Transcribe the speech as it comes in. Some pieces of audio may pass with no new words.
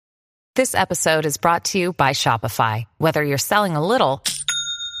This episode is brought to you by Shopify. Whether you're selling a little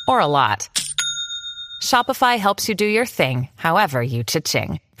or a lot, Shopify helps you do your thing, however you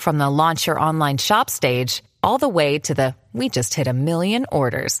cha-ching. From the launch your online shop stage, all the way to the we just hit 1 million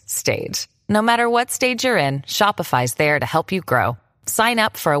orders stage. No matter what stage you're in, Shopify's there to help you grow. Sign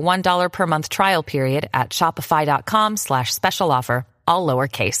up for a $1 per month trial period at shopify.com/special offer, all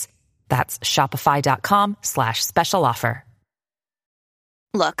lowercase. That's shopify.com/special offer.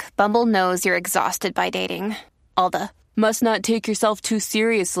 Look, Bumble knows you're exhausted by dating. All the must not take yourself too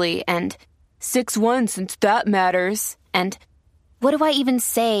seriously and 6'1" since that matters. And what do I even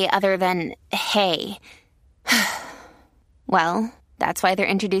say other than hey? Well, that's why they're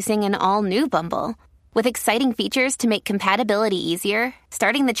introducing an all-new Bumble with exciting features to make compatibility easier,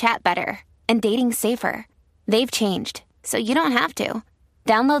 starting the chat better, and dating safer. They've changed, so you don't have to.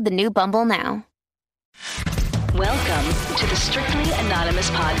 Download the new Bumble now. Welcome to the Strictly Anonymous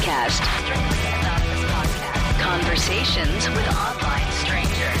Podcast. Conversations with online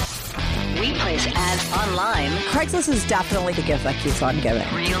strangers. We place ads online. Craigslist is definitely the gift that keeps on giving.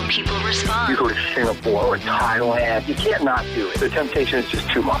 Real people respond. You go to Singapore or Thailand, you can't not do it. The temptation is just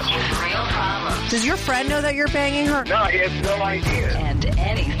too much. Real problems. Does your friend know that you're banging her? No, he has no idea. And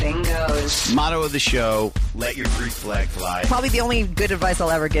anything goes. Motto of the show, let your Greek flag fly. Probably the only good advice I'll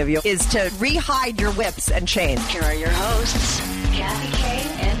ever give you is to re-hide your whips and chains. Here are your hosts, Kathy Kay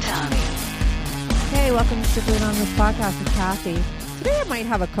and Tommy. Hey, welcome to Strictly Anonymous Podcast with Kathy. Today I might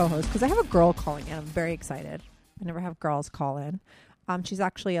have a co-host because I have a girl calling in. I'm very excited. I never have girls call in. She's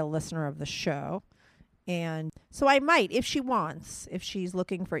actually a listener of the show. And so I might, if she wants, if she's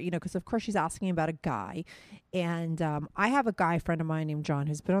looking for, because of course she's asking about a guy. And I have a guy friend of mine named John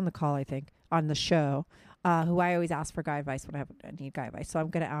who's been on the call, I think, on the show, who I always ask for guy advice when I need guy advice. So I'm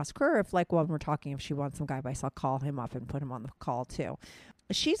going to ask her if, when we're talking, if she wants some guy advice, I'll call him up and put him on the call too.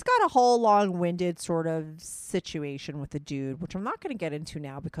 She's got a whole long-winded sort of situation with the dude, which I'm not going to get into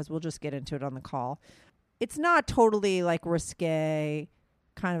now because we'll just get into it on the call. It's not totally risque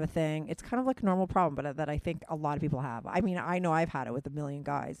kind of a thing. It's kind of like a normal problem, but that I think a lot of people have. I mean, I know I've had it with a million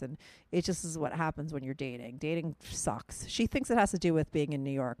guys, and it just is what happens when you're dating. Dating sucks. She thinks it has to do with being in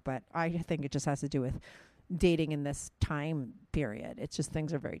New York, but I think it just has to do with dating in this time period. It's just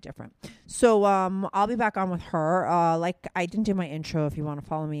things are very different. So I'll be back on with her. I didn't do my intro. If you want to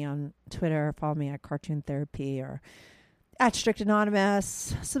follow me on Twitter, follow me at Cartoon Therapy or at Strict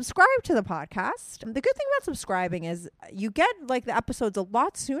Anonymous. Subscribe to the podcast. The good thing about subscribing is you get the episodes a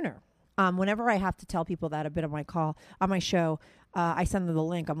lot sooner. Whenever I have to tell people that have been on my show, I send them the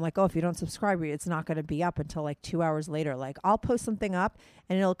link. I'm like, if you don't subscribe, it's not going to be up until 2 hours later. I'll post something up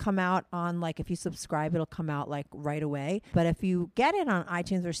and it'll come out on if you subscribe, it'll come out right away. But if you get it on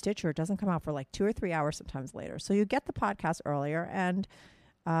iTunes or Stitcher, it doesn't come out for 2 or 3 hours sometimes later. So you get the podcast earlier and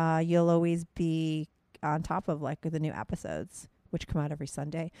you'll always be on top of the new episodes, which come out every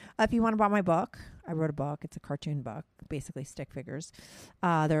Sunday. If you want to buy my book, I wrote a book. It's a cartoon book, basically stick figures.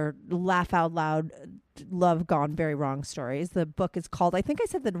 They're laugh out loud, love gone very wrong stories. The book is called, I think I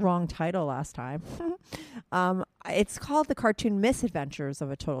said the wrong title last time. It's called The Cartoon Misadventures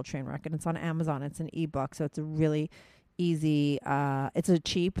of a Total Train Wreck, and it's on Amazon. It's an ebook, so it's a really easy. It's it's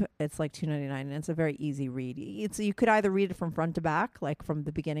 $2.99, and it's a very easy read. You could either read it from front to back, from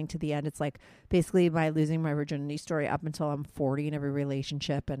the beginning to the end. It's basically my losing my virginity story up until I'm 40 in every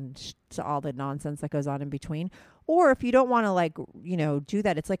relationship and all the nonsense that goes on in between. Or if you don't want to do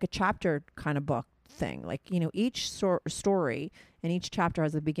that, it's a chapter kind of book thing. Each story and each chapter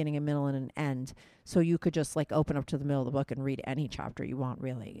has a beginning, a middle, and an end. So you could just open up to the middle of the book and read any chapter you want,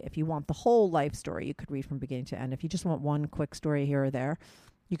 really. If you want the whole life story, you could read from beginning to end. If you just want one quick story here or there,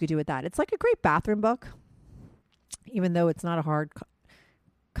 you could do with that. It's a great bathroom book, even though it's not a hard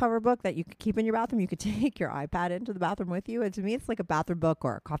cover book that you could keep in your bathroom. You could take your iPad into the bathroom with you. And to me, it's a bathroom book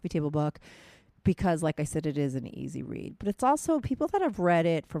or a coffee table book. Because, like I said, it is an easy read. But it's also people that have read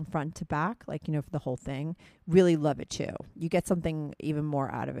it from front to back, for the whole thing, really love it too. You get something even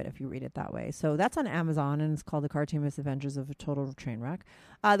more out of it if you read it that way. So that's on Amazon, and it's called The Cartoon Misadventures of a Total Train Wreck.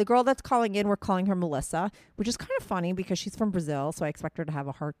 The girl that's calling in, we're calling her Melissa, which is kind of funny because she's from Brazil, so I expect her to have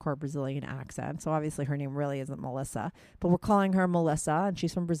a hardcore Brazilian accent. So obviously her name really isn't Melissa, but we're calling her Melissa, and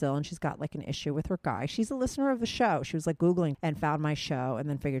she's from Brazil, and she's got an issue with her guy. She's a listener of the show. She was Googling and found my show and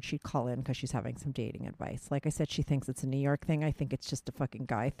then figured she'd call in because she's having some dating advice. Like I said, she thinks it's a New York thing. I think it's just a fucking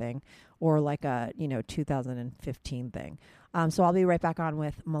guy thing or a 2015 thing. So I'll be right back on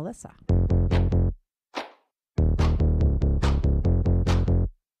with Melissa.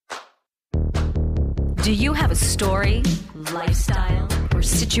 Do you have a story, lifestyle, or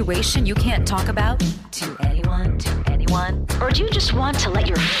situation you can't talk about to anyone? one? Or do you just want to let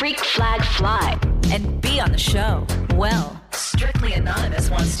your freak flag fly? And be on the show? Well, Strictly Anonymous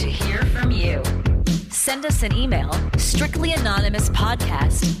wants to hear from you. Send us an email,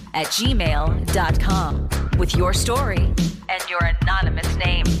 strictlyanonymouspodcast@gmail.com, with your story and your anonymous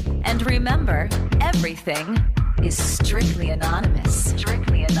name. And remember, everything is strictly anonymous.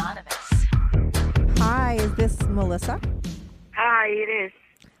 Strictly Anonymous. Hi, is this Melissa? Hi, it is.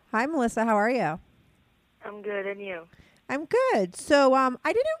 Hi, Melissa. How are you? I'm good, and you? I'm good. So I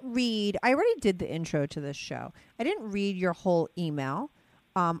already did the intro to this show. I didn't read your whole email.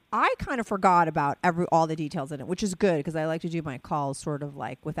 I kind of forgot about all the details in it, which is good because I like to do my calls sort of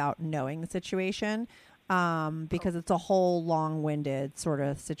like without knowing the situation. Because it's a whole long-winded sort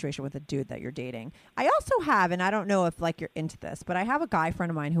of situation with a dude that you're dating. I also have, and I don't know if like you're into this, but I have a guy friend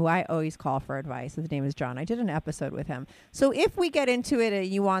of mine who I always call for advice. His name is John. I did an episode with him. So if we get into it and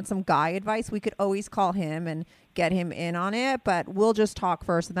you want some guy advice, we could always call him and get him in on it, but we'll just talk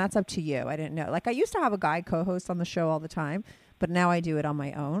first, and that's up to you. I didn't know. Like I used to have a guy co-host on the show all the time, but now I do it on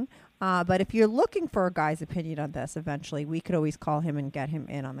my own. But if you're looking for a guy's opinion on this eventually, we could always call him and get him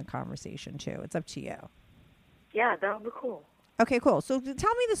in on the conversation too. It's up to you. Yeah, that would be cool. Okay, cool. So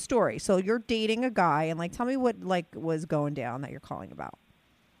tell me the story. So you're dating a guy, and like tell me what like was going down that you're calling about.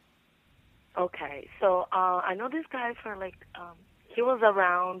 Okay, so I know this guy for like he was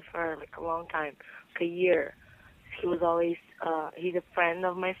around for like a long time, like a year. He was always he's a friend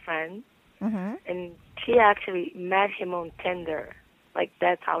of my friend, and she actually met him on Tinder. Like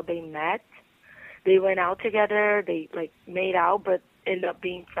that's how they met. They went out together. They like made out, but ended up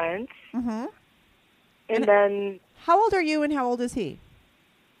being friends. And then... How old are you and how old is he?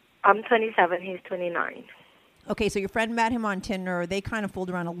 I'm 27. He's 29. Okay, so your friend met him on Tinder. They kind of fooled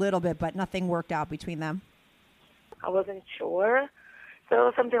around a little bit, but nothing worked out between them? I wasn't sure. So it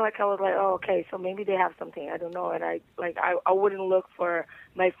was something like I was like, oh, okay, so maybe they have something. I don't know. And I wouldn't look for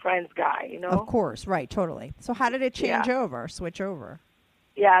my friend's guy, you know? Of course, right, totally. So how did it switch over?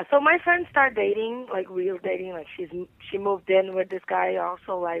 Yeah, so my friend started dating, like real dating. Like she moved in with this guy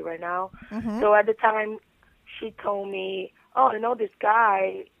also, like right now. So at the time, she told me, "Oh, I know this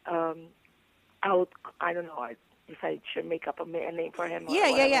guy. I don't know if I should make up a name for him."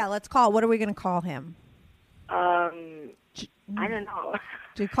 Yeah. Let's call. What are we going to call him? I don't know.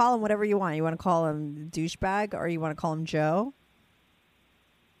 Do you call him whatever you want? You want to call him douchebag, or you want to call him Joe?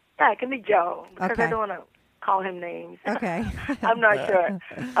 Yeah, it can be Joe because Okay. I don't want to call him names. Okay. I'm not sure.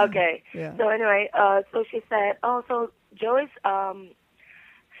 Okay. Yeah. So anyway, so she said, oh, so Joe is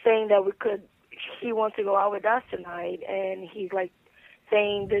saying that he wants to go out with us tonight, and he's like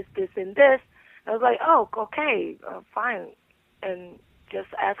saying this, and this. I was like, oh, okay, fine, and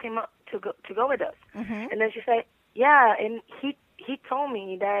just ask him to go with us. And then she said, yeah, and he told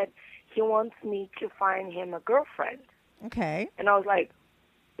me that he wants me to find him a girlfriend. Okay. And I was like,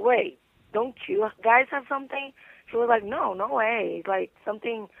 wait, don't you guys have something? She was like, no way. It's like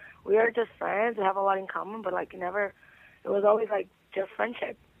something, we are just friends. We have a lot in common, but like it was always like just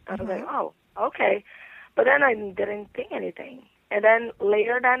friendship. I was like, oh, okay. But then I didn't think anything. And then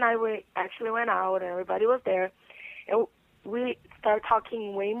later that night we actually went out and everybody was there. And we started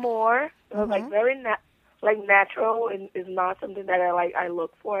talking way more. It was like very natural, and it's not something that I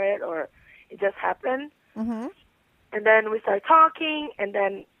look for it or it just happened. And then we started talking, and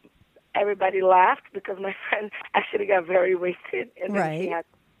then everybody laughed because my friend actually got very wasted, and then she had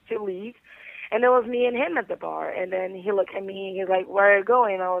to leave. And it was me and him at the bar. And then he looked at me, and he's like, where are you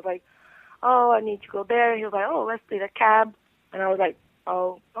going? I was like, oh, I need to go there. He was like, oh, let's take a cab. And I was like,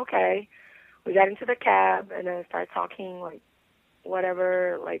 oh, okay. We got into the cab, and then I started talking, like,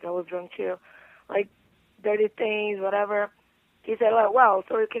 whatever, like, I was drunk too, like, dirty things, whatever. He said, like, well,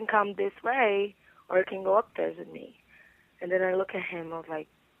 so you can come this way, or you can go upstairs with me. And then I look at him, I was like,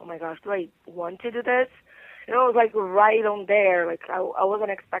 oh my gosh, do I want to do this? And it was like right on there, like I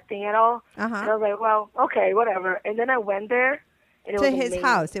wasn't expecting it all. And I was like, well, okay, whatever. And then I went there. And it was his amazing.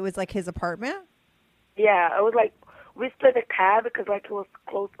 house. It was like his apartment? Yeah, it was like, we split a cab because like it was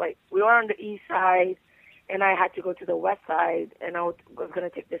close, like we were on the east side and I had to go to the west side and I was going to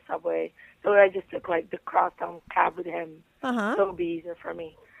take the subway. So I just took like the crosstown cab with him. So it would be easier for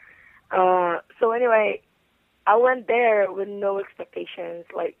me. So anyway, I went there with no expectations.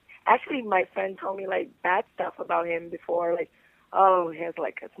 Like, actually, my friend told me, like, bad stuff about him before. Like, oh, he has,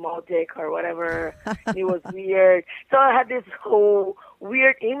 like, a small dick or whatever. He was weird. So I had this whole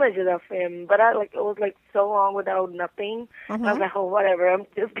weird image of him. But it was, like, so long without nothing. I was like, oh, whatever. I'm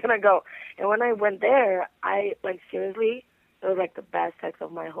just going to go. And when I went there, seriously, it was, like, the best sex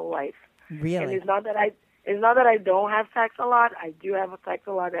of my whole life. Really? And it's not that I don't have sex a lot. I do have sex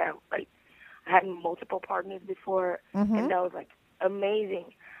a lot. I had multiple partners before, and that was like amazing.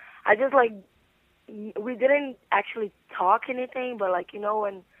 I just like, we didn't actually talk anything, but like, you know,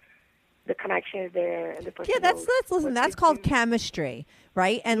 when the connection is there and the person that's called chemistry,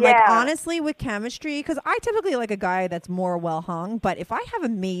 right? And like honestly with chemistry, because I typically like a guy that's more well hung, but if I have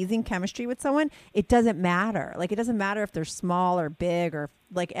amazing chemistry with someone, it doesn't matter. Like it doesn't matter if they're small or big or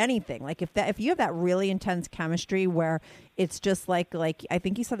like anything. Like if you have that really intense chemistry where it's just like I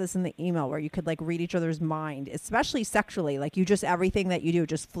think you said this in the email where you could like read each other's mind, especially sexually, like you just everything that you do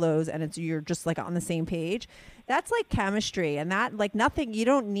just flows and you're just like on the same page. That's like chemistry, and that like nothing. You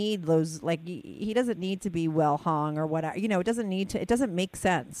don't need those. Like he doesn't need to be well hung or whatever. You know, it doesn't need to. It doesn't make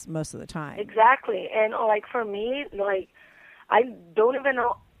sense most of the time. Exactly, and like for me, like I don't even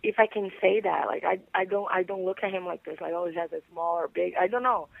know if I can say that. Like I don't look at him like this. Like oh, he has a small or big. I don't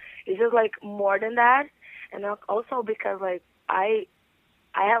know. It's just like more than that, and also because like I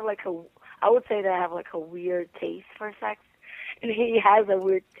have like I would say that I have like a weird taste for sex. And he has a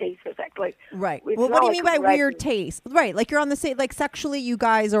weird taste for sex. Like, right. Well, what do you mean by weird taste? Right. Like you're on the same, like sexually you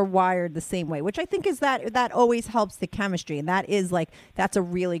guys are wired the same way, which I think is that always helps the chemistry. And that is like, that's a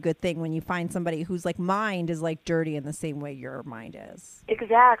really good thing when you find somebody whose like mind is like dirty in the same way your mind is.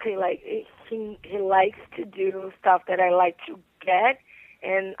 Exactly. Like he likes to do stuff that I like to get,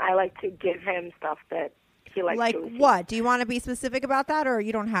 and I like to give him stuff that he likes to receive. Like what? Do you want to be specific about that, or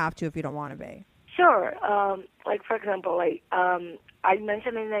you don't have to if you don't want to be? Sure. Like, for example, like, I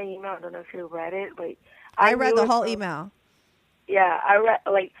mentioned in the email, I don't know if you read it, but I read the whole email. Yeah, I read,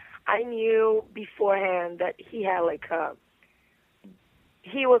 like, I knew beforehand that he had, like,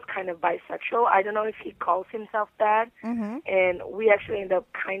 he was kind of bisexual. I don't know if he calls himself that. And we actually ended up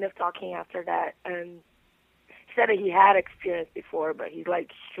kind of talking after that. And he said that he had experience before, but he's,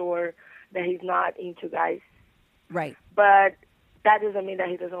 like, sure that he's not into guys. Right. But that doesn't mean that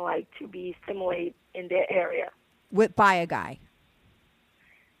he doesn't like to be stimulated in that area. By a guy?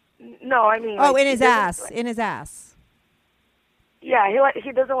 No, I mean. Oh, in his ass. In his ass. Yeah,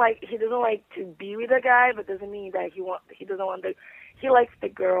 he doesn't like to be with a guy, but doesn't mean that he doesn't want the. He likes the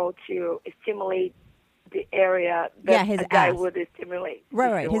girl to stimulate the area that his a guy ass would stimulate.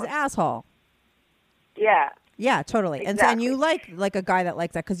 Right, his asshole. Yeah. Yeah, totally. Exactly. And you like a guy that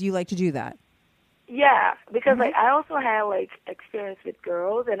likes that because you like to do that. Yeah, because like I also have like experience with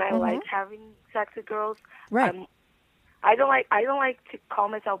girls, and I like having sex with girls. Right. I don't like to call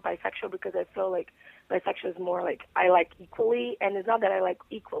myself bisexual because I feel like bisexual is more like I like equally, and it's not that I like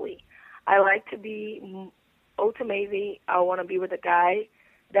equally. I like to be ultimately I want to be with a guy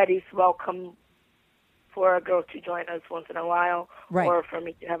that is welcome for a girl to join us once in a while, or for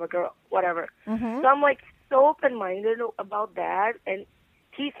me to have a girl, whatever. So I'm like so open-minded about that, and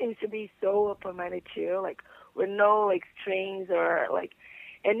he seems to be so open-minded too, like with no like strings or like,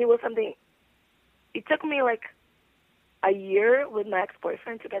 and it was something. It took me like a year with my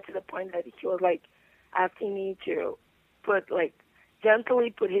ex-boyfriend to get to the point that he was like asking me to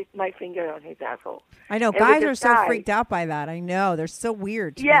gently put my finger on his asshole. I know, guys are so freaked out by that. I know, they're so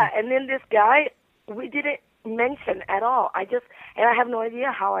weird to me. And then this guy, we didn't mention at all. I have no idea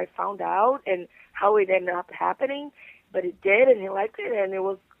how I found out and how it ended up happening. But it did, and he liked it, and it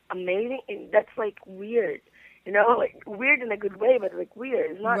was amazing. And that's like weird, you know, like weird in a good way, but like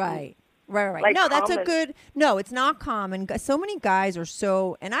weird. It's not right. Like no, that's common. a good. No, it's not common. So many guys are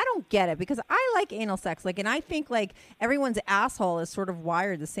so, and I don't get it because I like anal sex. Like, and I think like everyone's asshole is sort of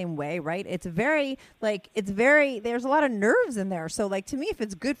wired the same way, right? It's very. There's a lot of nerves in there. So like to me, if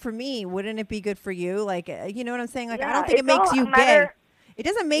it's good for me, wouldn't it be good for you? Like, you know what I'm saying? Like, I don't think it makes you gay. It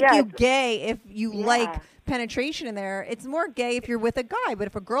doesn't make you gay if you like penetration in there. It's more gay if you're with a guy, but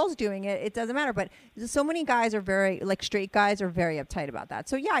if a girl's doing it, it doesn't matter. But so many guys are very, like straight guys are very uptight about that.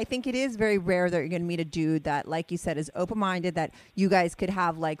 So yeah, I think it is very rare that you're going to meet a dude that, like you said, is open-minded, that you guys could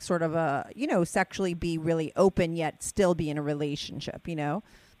have like sort of a, you know, sexually be really open yet still be in a relationship, you know?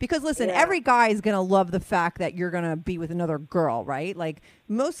 Because listen, every guy is going to love the fact that you're going to be with another girl, right? Like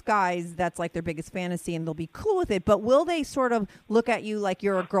most guys, that's like their biggest fantasy and they'll be cool with it. But will they sort of look at you like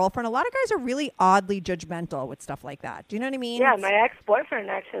you're a girlfriend? A lot of guys are really oddly judgmental with stuff like that. Do you know what I mean? Yeah, my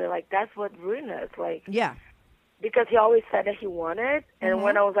ex-boyfriend actually, like that's what ruined us. Like, yeah. Because he always said that he wanted. And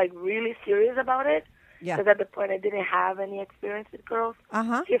when I was like really serious about it, because at the point I didn't have any experience with girls,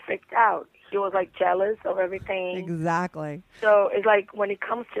 he freaked out. He was like jealous of everything. Exactly. So it's like when it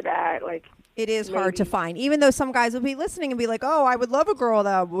comes to that, like It is hard to find, even though some guys will be listening and be like, oh, I would love a girl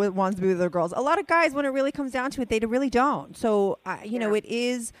that wants to be with other girls. A lot of guys, when it really comes down to it, they really don't. So, you know, it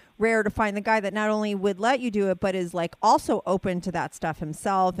is rare to find the guy that not only would let you do it, but is like also open to that stuff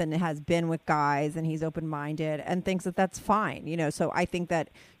himself and has been with guys and he's open-minded and thinks that that's fine, you know. So I think that,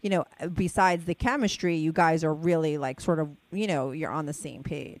 you know, besides the chemistry, you guys are really like sort of, you know, you're on the same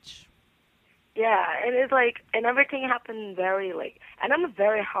page. Yeah, and it's like, and everything happened very like, and I'm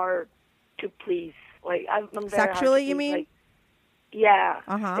very hard to please. Like I'm very sexually, hard to you please. mean? Like,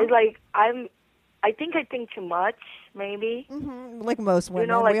 yeah. It's like I think too much, maybe. Mm-hmm. Like most women, you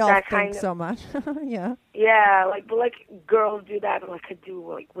know, like we all that think kind so much. Yeah. Yeah, like but like girls do that, but like I do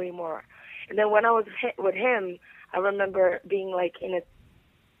like way more. And then when I was with him, I remember being like in a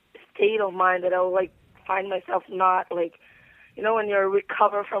state of mind that I would like find myself not like, you know, when you're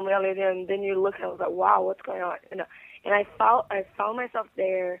recover from reality and then you look and I was like, wow, what's going on? You know, and I found myself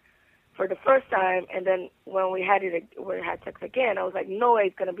there for the first time, and then when we had sex again, I was like, no way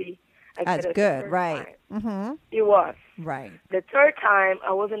it's gonna be as good, right? Mm-hmm. It was right. The third time,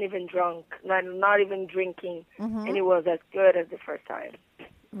 I wasn't even drunk, not even drinking, and it was as good as the first time.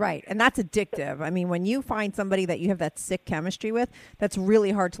 Right, and that's addictive. I mean, when you find somebody that you have that sick chemistry with, that's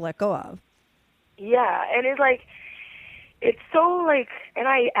really hard to let go of. Yeah, and it's like, it's so like, and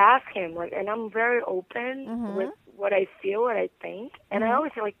I ask him, like, and I'm very open with what I feel, what I think, and I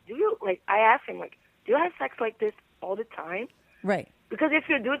always say, like, I ask him, like, do you have sex like this all the time? Right. Because if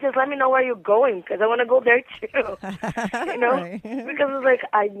you do, just let me know where you're going, because I want to go there too. You know? Right. Because it's like,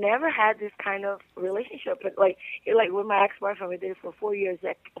 I never had this kind of relationship. But like with my ex-boyfriend, we did it for 4 years.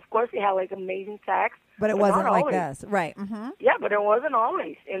 Like, of course, we had like amazing sex. But it wasn't like always. this. Right. Mm-hmm. Yeah, but it wasn't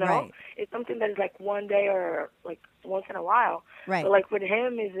always, you know? Right. It's something that is like one day or like once in a while. Right. But like with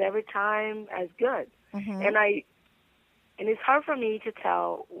him, is every time as good. Mm-hmm. And it's hard for me to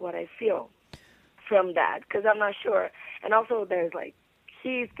tell what I feel from that, because I'm not sure. And also, there's like,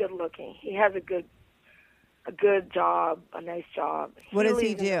 he's good looking. He has a good job, a nice job. What does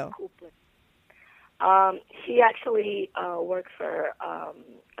he do? Cool place. He actually works for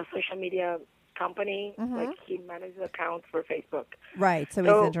a social media company. Like he manages accounts for Facebook. Right. So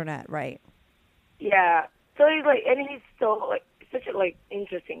he's internet. Right. Yeah. So he's like, and he's still like such a like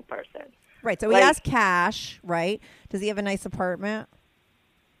interesting person. Right. So he has cash. Right. Does he have a nice apartment?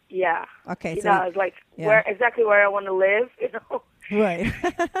 Yeah. Okay. He so does, like where I want to live, you know. Right.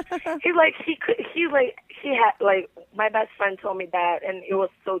 he had like, my best friend told me that, and it was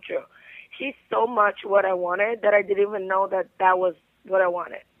so true. He's so much what I wanted that I didn't even know that was what I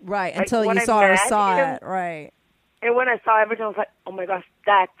wanted. Right. Like, until you saw it. Right. And when I saw everything, I was like, oh my gosh,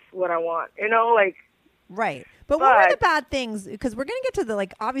 that's what I want. You know, like. Right. But what are the bad things? Because we're going to get to the,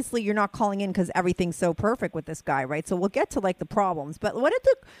 like, obviously you're not calling in because everything's so perfect with this guy, right? So we'll get to, like, the problems. But what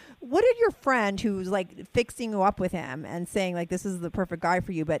did your friend who's, like, fixing you up with him and saying, like, this is the perfect guy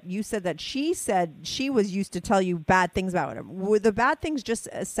for you, but you said that she said she was used to tell you bad things about him. Were the bad things just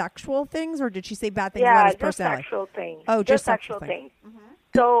sexual things, or did she say bad things about his personality? Sexual things. Oh, just sexual things. Mm-hmm.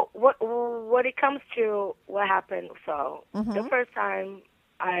 So what it comes to what happened, so the first time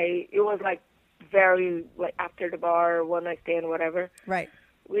it was, like, very like after the bar, one night stand, whatever. Right.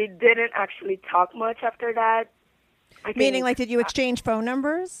 We didn't actually talk much after that. Meaning, like, did you exchange phone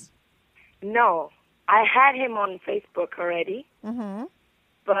numbers? No, I had him on Facebook already. Mm-hmm.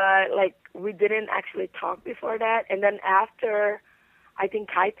 But like we didn't actually talk before that. And then after, I think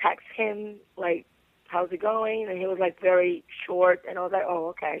I texted him like, how's it going? And he was like very short, and I was like, oh,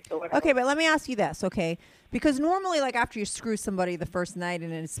 okay. So whatever. Okay, but let me ask you this, okay? Because normally, like, after you screw somebody the first night,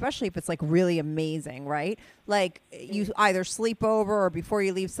 and especially if it's like really amazing, right? Like you either sleep over or before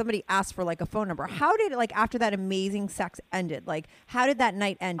you leave, somebody asks for like a phone number. How did, like, after that amazing sex ended? Like, how did that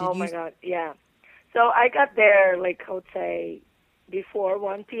night end? Oh my God, yeah. So I got there, like, I would say before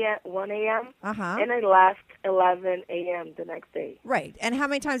 1 a.m. And I left 11 a.m. the next day. Right. And how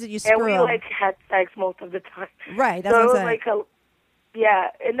many times did you screw And we, him? like, had sex most of the time. Right. That's so what it I'm saying. Like yeah.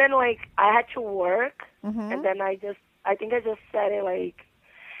 And then, like, I had to work. And then I think I just said it, like,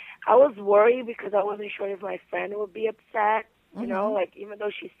 I was worried because I wasn't sure if my friend would be upset. You know, like, even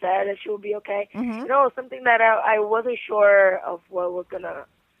though she said that she would be okay. You know, something that I wasn't sure of what was going to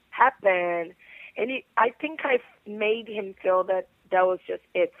happen. And I think I made him feel that was just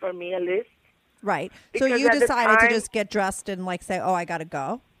it for me, at least. Right. Because so you decided to just get dressed and, like, say, oh, I got to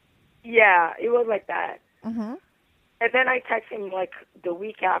go? Yeah, it was like that. And then I texted him, like, the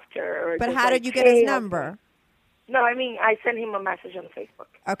week after. But how did you get his number? No, I mean, I sent him a message on Facebook.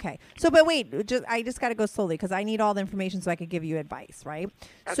 Okay. So, but wait, I just got to go slowly because I need all the information so I could give you advice, right?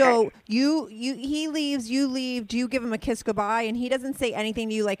 Okay. So he leaves, you leave. Do you give him a kiss goodbye? And he doesn't say anything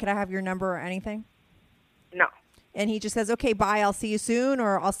to you like, "Can I have your number?" or anything? No. And he just says, "Okay, bye. I'll see you soon,"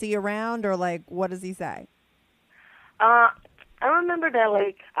 or "I'll see you around," or like, what does he say? I remember that,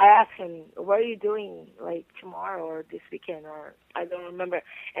 like, I asked him, "What are you doing, like, tomorrow or this weekend?" Or I don't remember.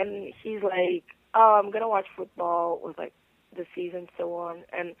 And he's like, "Oh, I'm going to watch football," with, like, the season so on.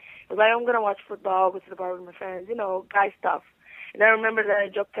 And it was like, "I'm going to watch football, go to the bar with my friends," guy stuff. And I remember that I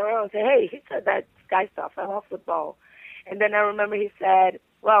joked around and said, "Hey, he said that guy stuff. I love football." And then I remember he said,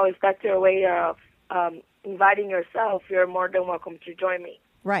 "Well, if that's your way of inviting yourself, you're more than welcome to join me."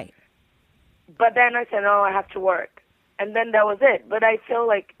 Right. But then I said, "No, I have to work." And then that was it. But I feel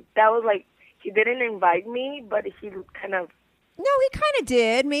like that was like, he didn't invite me, but he kind of... No, he kind of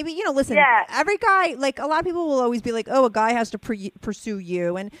did. Maybe, listen, Yeah. every guy, like a lot of people will always be like, "Oh, a guy has to pursue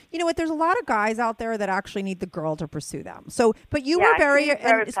you." And you know what? There's a lot of guys out there that actually need the girl to pursue them. So, but you were very... he's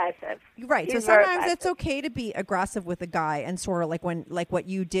very passive. Right. He's so very sometimes it's passive. okay to be aggressive with a guy and sort of like what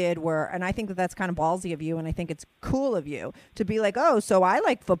you did and I think that's kind of ballsy of you. And I think it's cool of you to be like, "Oh, so I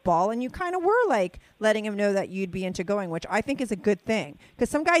like football." And you kind of were like letting him know that you'd be into going, which I think is a good thing.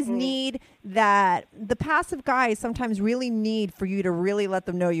 Because some guys need that. The passive guys sometimes really need for you to really let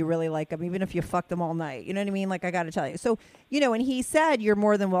them know you really like them, even if you fuck them all night. You know what I mean? Like, I got to tell you. So, and he said you're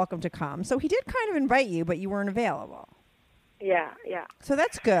more than welcome to come. So he did kind of invite you, but you weren't available. Yeah. So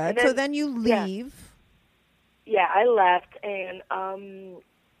that's good. So then you leave. Yeah, I left, and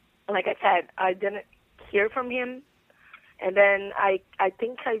like I said, I didn't hear from him. And then I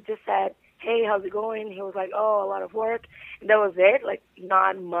think I just said, "Hey, how's it going?" He was like, "Oh, a lot of work." And that was it, like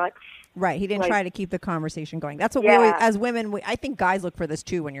not much. Right. He didn't Like, try to keep the conversation going. That's what we Yeah. always, as women, I think guys look for this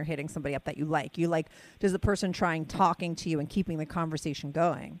too when you're hitting somebody up that you like. You like, does the person trying talking to you and keeping the conversation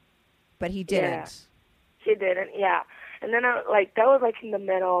going? But he didn't. Yeah. He didn't, yeah. And then, that was like in the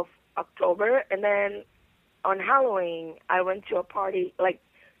middle of October. And then on Halloween, I went to a party like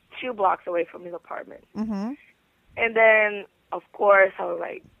 2 blocks away from his apartment. Mm-hmm. And then, of course, I was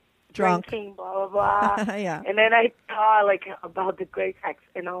like, Drunk. drinking, blah, blah, blah. Yeah. And then I thought, like, about the great text.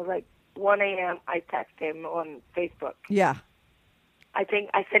 And I was like, 1 a.m., I text him on Facebook. Yeah. I think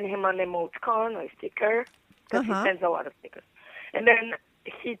I sent him an emoticon or a sticker, because he sends a lot of stickers. And then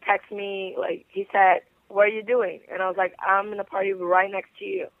he texted me, like, he said, "What are you doing?" And I was like, "I'm in a party right next to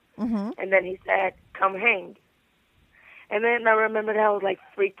you." Mm-hmm. And then he said, "Come hang." And then I remember that I was, like,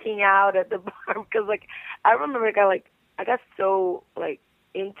 freaking out at the bar, because, like, I remember I got so, like,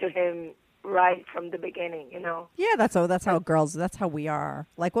 into him right from the beginning, Yeah, that's how girls, that's how we are.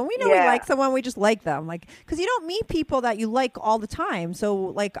 Like, when we know we Yeah. like someone, we just like them. Like, because you don't meet people that you like all the time. So,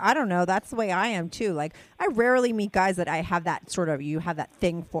 like, I don't know. That's the way I am, too. Like, I rarely meet guys that I have that you have that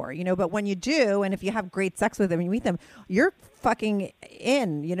thing for, But when you do, and if you have great sex with them and you meet them, you're fucking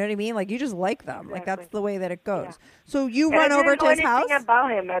in. You know what I mean? Like, you just like them. Like, that's the way that it goes. Yeah. So you And run I over didn't to know his house? anything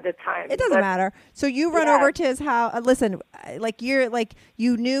about him at the time. It doesn't matter. So you run Yeah. over to his house. Listen, like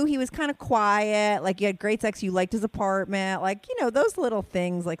you knew he was kind of quiet. Like, you had great sex. You liked his apartment. Like, those little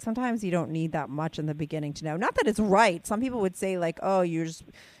things. Like, sometimes you don't need that much in the beginning to know. Not that it's right. Some people would say like, "Oh, you're just,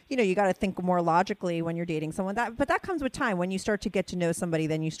 you got to think more logically when you're dating someone." But that comes with time. When you start to get to know somebody,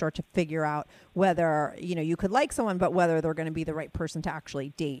 then you start to figure out whether, you could like someone, but whether they're going to be the right person to actually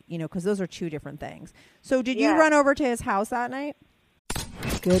date, because those are 2 different things. So did you Yeah. run over to his house that night?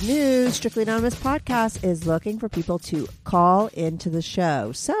 Good news. Strictly Anonymous Podcast is looking for people to call into the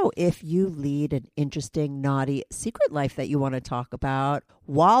show. So if you lead an interesting, naughty secret life that you want to talk about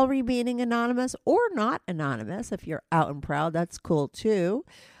while remaining anonymous or not anonymous, if you're out and proud, that's cool too.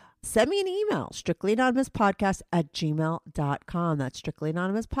 Send me an email, strictlyanonymouspodcast@gmail.com. That's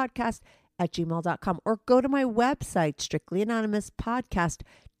strictlyanonymouspodcast@gmail.com. Or go to my website,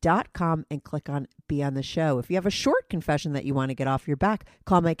 strictlyanonymouspodcast.com, and click on Be on the Show. If you have a short confession that you want to get off your back,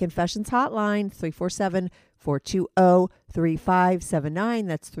 call my confessions hotline, 347-420-3579.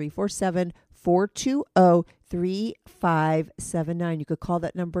 That's 347-420-3579. You could call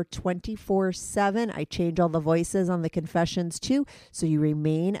that number 24/7. I change all the voices on the confessions too, so you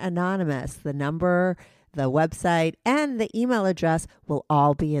remain anonymous. The number, the website, and the email address will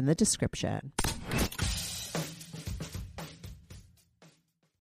all be in the description.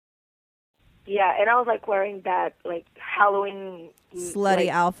 Yeah, and I was like wearing that like Halloween slutty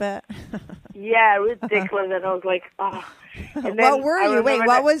outfit. Yeah, ridiculous. And I was like, oh. And then what were you? Wait,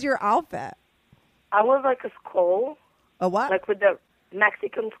 what was your outfit? I was like a skull. A what? Like with the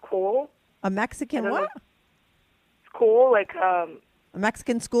Mexican skull. A Mexican what? Skull, like a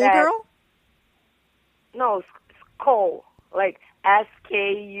Mexican schoolgirl? No, Skull, like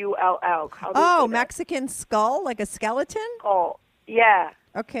Skull. Oh, Mexican skull, like a skeleton? Oh, yeah.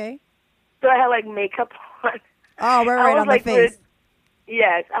 Okay. So I had like makeup on. Oh, we're right on like, the face.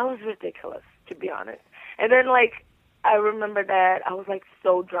 Yes, I was ridiculous, to be honest. And then like I remember that I was like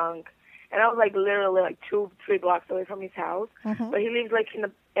so drunk, and I was like literally like 2-3 blocks away from his house. Mm-hmm. But he lives like in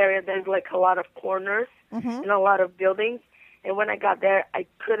the area there's like a lot of corners and a lot of buildings. And when I got there, I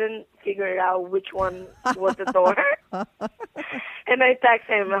couldn't figure it out which one was the door. And I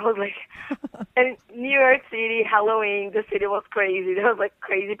texted him. I was like, and New York City, Halloween, the city was crazy. There was like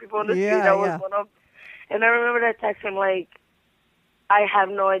crazy people on the street. That was one of. And I remember that I texted him like, I have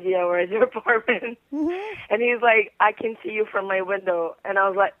no idea where is your apartment. Mm-hmm. And he's like, I can see you from my window. And I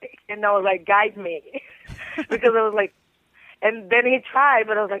was like, guide me. Because I was like, and then he tried,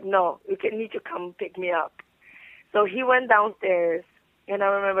 but I was like, no, you need to come pick me up. So he went downstairs, and I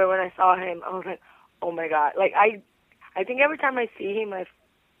remember when I saw him, I was like, oh my God. Like, I think every time I see him, I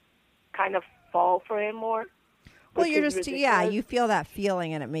kind of fall for him more. Well, you're just, ridiculous. You feel that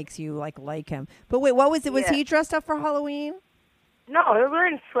feeling, and it makes you, like him. But wait, what was it? Was he dressed up for Halloween? No, he was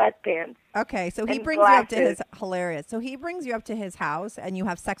wearing sweatpants. Okay, so he brings you up to his, hilarious. So he brings you up to his house, and you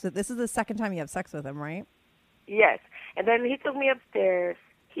have sex with, this is the second time you have sex with him, right? Yes. And then he took me upstairs.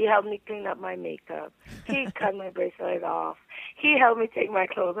 He helped me clean up my makeup. He cut my bracelet off. He helped me take my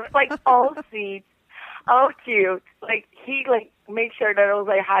clothes off. Like, all sweet, all cute. Like, he, like, made sure that I was,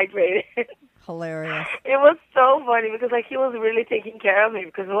 like, hydrated. Hilarious. It was so funny because, like, he was really taking care of me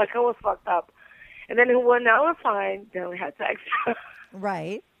because, like, I was fucked up. And then when I was fine, then we had sex.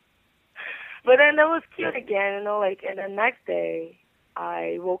 Right. But then that was cute again, you know, like, and the next day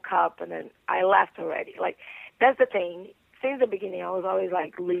I woke up and then I left already. Like, that's the thing. Since the beginning, I was always,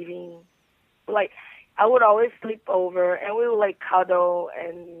 like, leaving. Like, I would always sleep over, and we would, like, cuddle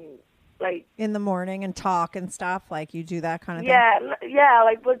and, like... in the morning and talk and stuff? Like, you do that kind of thing? Yeah,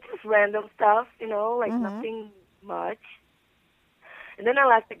 like, but just random stuff, you know? Like, nothing much. And then I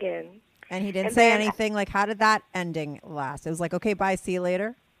left again. And he didn't say anything? Like, how did that ending last? It was like, okay, bye, see you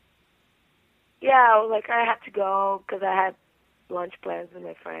later? Yeah, I was like, I had to go because I had lunch plans with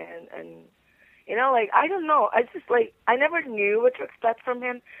my friend, and... You know, like, I don't know. I just, like, I never knew what to expect from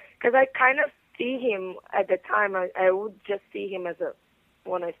him because I kind of see him at the time. I would just see him as a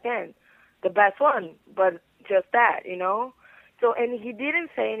one-night stand, the best one, but just that, you know? So, and he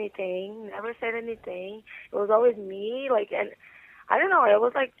didn't say anything, never said anything. It was always me, like, and I don't know. It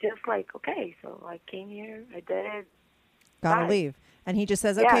was, like, just like, okay, so I came here, I did it. Gotta leave. And he just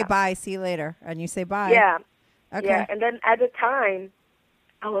says, okay, bye, see you later. And you say bye. Yeah. Okay. Yeah, and then at the time,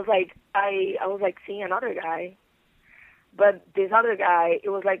 I was like seeing another guy, but this other guy, it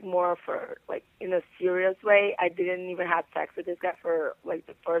was like more for like in a serious way. I didn't even have sex with this guy for like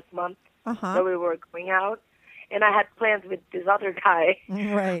the first month that we were going out, and I had plans with this other guy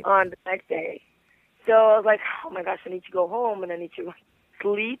on the next day. So I was like, oh my gosh, I need to go home and I need to like,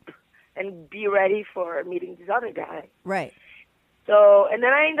 sleep and be ready for meeting this other guy. Right. So and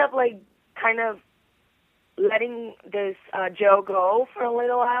then I ended up like kind of letting this Joe go for a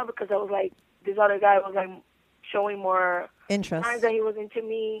little while because I was like, this other guy was like showing more interest signs that he was into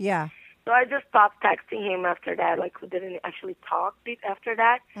me. Yeah. So I just stopped texting him after that. Like, we didn't actually talk after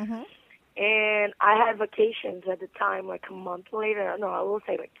that. Mm-hmm. And I had vacations at the time, like a month later. No, I will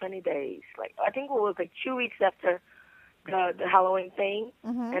say like 20 days. Like, I think it was like 2 weeks after the Halloween thing,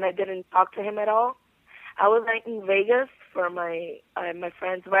 and I didn't talk to him at all. I was like in Vegas for my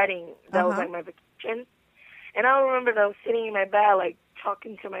friend's wedding. That was like my vacation. And I remember that I was sitting in my bed, like,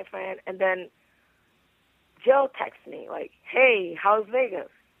 talking to my friend, and then Joe texted me, like, hey, how's Vegas?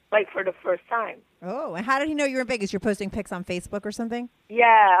 Like, for the first time. Oh, and how did he know you were in Vegas? You're posting pics on Facebook or something?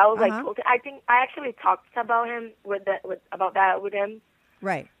 Yeah, I was like, okay. I think I actually talked about him about that with him.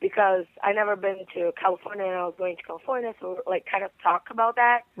 Right. Because I never been to California, and I was going to California, so, like, kind of talk about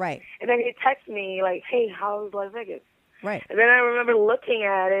that. Right. And then he texted me, like, hey, how's Las Vegas? Right. And then I remember looking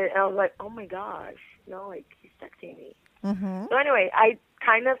at it, and I was like, oh, my gosh. You know, like, he's texting me. Mm-hmm. So anyway, I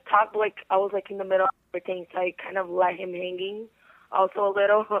kind of talked, like, I was, like, in the middle of everything, so I kind of let him hanging also a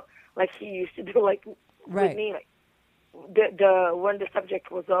little, like he used to do, like, with me. Like, when the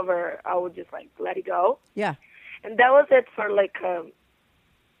subject was over, I would just, like, let it go. Yeah. And that was it for, like, I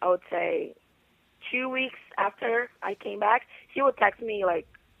would say 2 weeks after I came back. He would text me, like,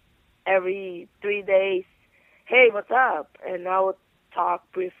 every 3 days, hey, what's up? And I would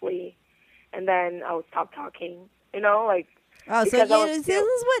talk briefly. And then I would stop talking, you know, like. Oh, so this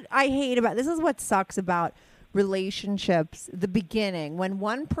is what I hate about. This is what sucks about relationships, the beginning, when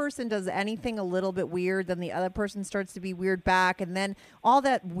one person does anything a little bit weird, then the other person starts to be weird back. And then all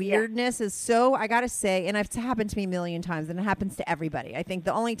that weirdness is so, I got to say, and it's happened to me a million times, and it happens to everybody. I think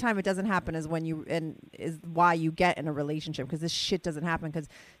the only time it doesn't happen is when is why you get in a relationship, because this shit doesn't happen, because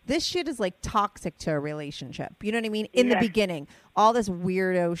this shit is like toxic to a relationship. You know what I mean? In the beginning, all this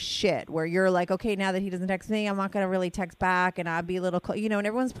weirdo shit where you're like, okay, now that he doesn't text me, I'm not going to really text back, and I'll be a little, and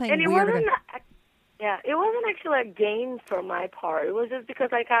everyone's playing weird. Yeah, it wasn't actually a game for my part. It was just because,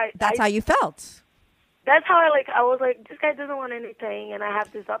 like, That's how you felt. That's how I was like, this guy doesn't want anything, and I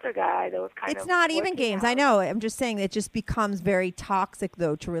have this other guy that was kind of. It's not even games. I know. I'm just saying it just becomes very toxic,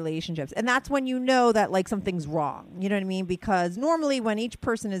 though, to relationships. And that's when you know that, like, something's wrong. You know what I mean? Because normally when each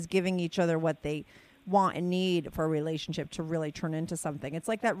person is giving each other what they want and need for a relationship to really turn into something, it's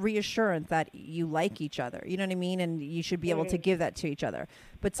like that reassurance that you like each other. You know what I mean? And you should be able to give that to each other.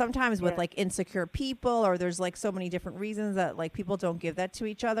 But sometimes with like insecure people, or there's like so many different reasons that like people don't give that to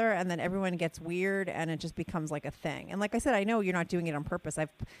each other, and then everyone gets weird and it just becomes like a thing. And like I said, I know you're not doing it on purpose.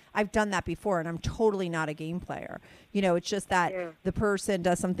 I've done that before, and I'm totally not a game player. It's just that the person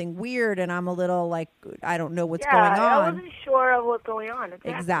does something weird and I'm a little like, I don't know what's going on. I wasn't sure of what's going on.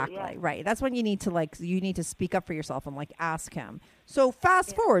 Exactly. Right. That's when you need to speak up for yourself and like ask him. So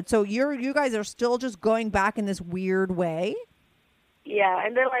fast forward. So you guys are still just going back in this weird way. Yeah,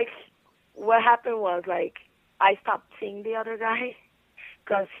 and then like what happened was like I stopped seeing the other guy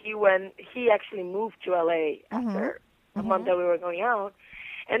because he actually moved to LA after a month that we were going out,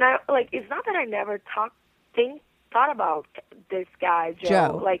 and I like it's not that I never thought about this guy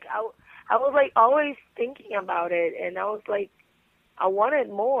Joe. Like I was like always thinking about it, and I was like I wanted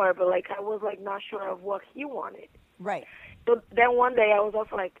more, but like I was like not sure of what he wanted. Right. So then one day I was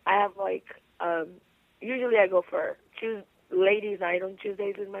also like I have like usually I go for ladies night on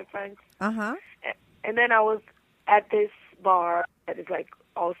Tuesdays with my friends. And then I was at this bar that is like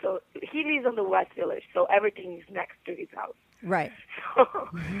also, he lives on the West Village, so everything is next to his house. Right. So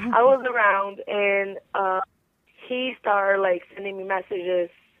I was around, and he started like sending me messages,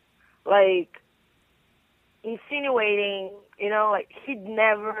 like insinuating, like he'd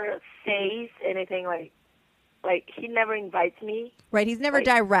never says anything like he never invites me. Right. He's never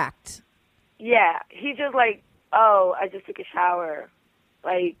direct. Yeah. He just like, oh, I just took a shower.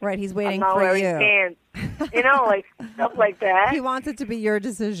 Like, right, he's waiting I'm not for wearing you. Pants. Like stuff like that. He wants it to be your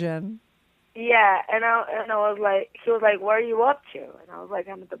decision. Yeah, and I was like, he was like, what are you up to? And I was like,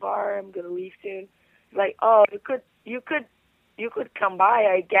 I'm at the bar. I'm gonna leave soon. He's like, oh, you could come by,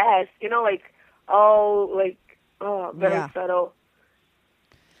 I guess. Very subtle.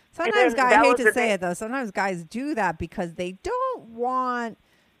 Sometimes guys, I hate to say it though, sometimes guys do that because they don't want.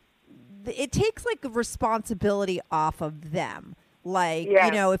 It takes like responsibility off of them. Like,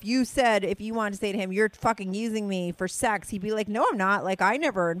 if you wanted to say to him, you're fucking using me for sex, he'd be like, no, I'm not. Like, I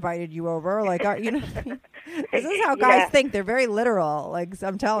never invited you over. Like, this is how guys think. They're very literal. Like,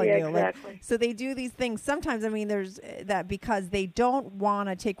 I'm telling you. Exactly. Like, so they do these things. Sometimes, I mean, there's that because they don't want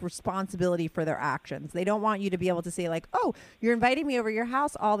to take responsibility for their actions. They don't want you to be able to say like, oh, you're inviting me over your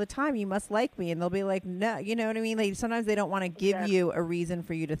house all the time. You must like me. And they'll be like, no, you know what I mean? Sometimes they don't want to give you a reason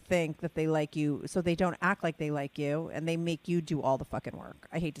for you to think that they like you. So they don't act like they like you, and they make you do all the fucking work.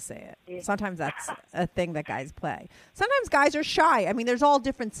 I hate to say it. Yeah. Sometimes that's a thing that guys play. Sometimes guys are shy. I mean, there's all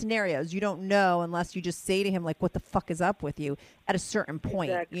different scenarios. You don't know unless you just say to him, like, what the fuck is up with you at a certain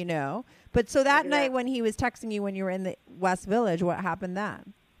point, But so that night when he was texting you when you were in the West Village, what happened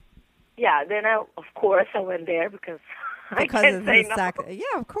then? Yeah, then I went there because I can't say no. Yeah,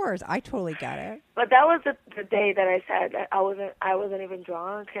 of course. I totally get it. But that was the day that I said that I wasn't even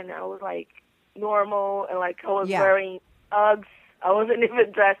drunk, and I was like normal, and like I was wearing Uggs. I wasn't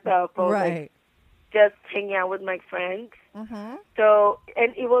even dressed up. I was like, just hanging out with my friends. So,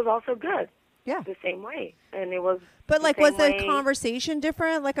 and it was also good. Yeah. The same way. And it was. But like, was the conversation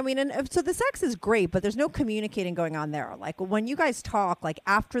different? Like, I mean, and so the sex is great, but there's no communicating going on there. Like, when you guys talk, like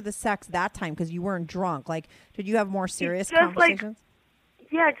after the sex that time, because you weren't drunk, like, did you have more serious conversations? Like,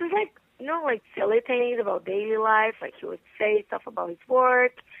 just like, like silly things about daily life. Like, he would say stuff about his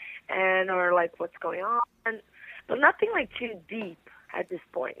work or like what's going on. But nothing like too deep at this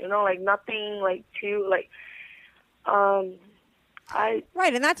point, like nothing like too like.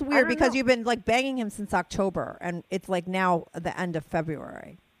 Right, and that's weird because you've been like banging him since October, and it's like now the end of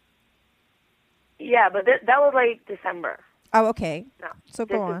February. Yeah, but that was like December. Oh, okay. No, so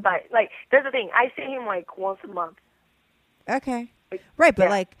go on. Like, there's the thing. I see him like once a month. Okay. Right,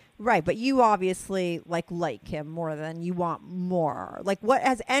 but but you obviously like him more than you want more. Like, what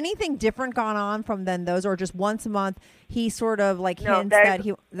has anything different gone on from then those, or just once a month he sort of like hints that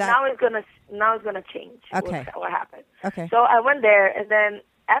he now now it's gonna change. Okay. What happened? Okay. So I went there, and then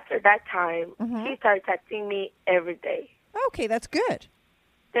after that time, Mm-hmm. he started texting me every day, Okay, that's good.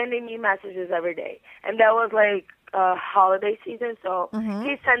 sending me messages every day, and that was like holiday season. So Mm-hmm.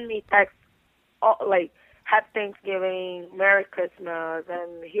 he sent me texts like Happy Thanksgiving, Merry Christmas,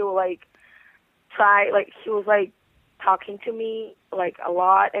 and he would like he was like talking to me like a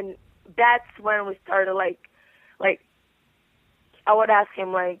lot, and that's when we started like I would ask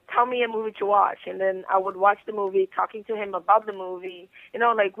him like, tell me a movie to watch, and then I would watch the movie, talking to him about the movie. You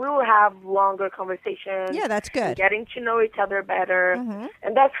know, like we would have longer conversations. Yeah, that's good. Getting to know each other better, Mm-hmm.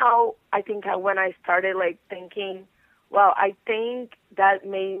 and that's how I think when I started like thinking, well, I think that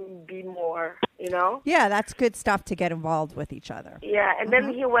may be more. You know. Yeah, that's good stuff to get involved with each other. Yeah, and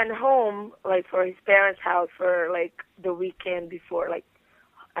then he went home like for his parents' house for like the weekend before like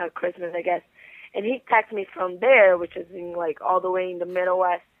Christmas, I guess. And he texted me from there, which is in like all the way in the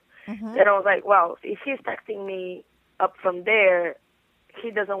Midwest. Mm-hmm. Then I was like, well, if he's texting me up from there,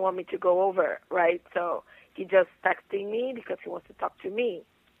 he doesn't want me to go over, right? So he just texting me because he wants to talk to me.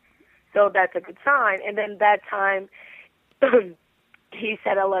 So that's a good sign. And then that time, he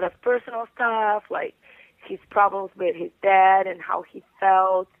said a lot of personal stuff, like his problems with his dad and how he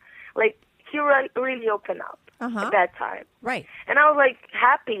felt. Like he really opened up at that time. Right. And I was like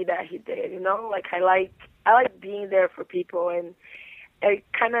happy that he did, you know, like I like being there for people, and I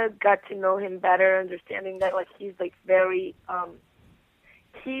kind of got to know him better, understanding that like he's like very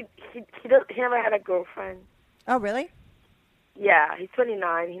he never had a girlfriend. Oh, really? Yeah, he's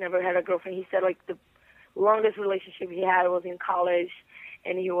 29. He never had a girlfriend. He said like the longest relationship he had was in college,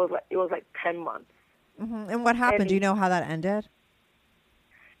 and it was like 10 months. Mm-hmm. And what happened? Do you know how that ended?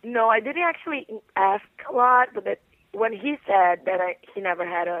 No, I didn't actually ask a lot, but when he said that he never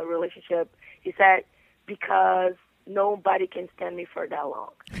had a relationship, he said because nobody can stand me for that long.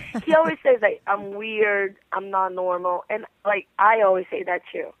 He always says like I'm weird, I'm not normal, and like I always say that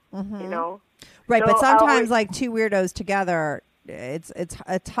too. You know, right? So But sometimes like two weirdos together, it's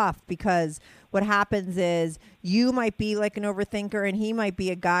tough because what happens is you might be like an overthinker and he might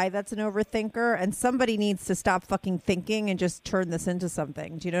be a guy that's an overthinker, and somebody needs to stop fucking thinking and just turn this into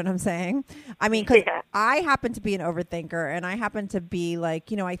something. Do you know what I'm saying? I mean, because I happen to be an overthinker, and I happen to be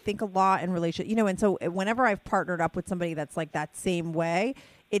like, you know, I think a lot in relation, you know, and so whenever I've partnered up with somebody that's like that same way,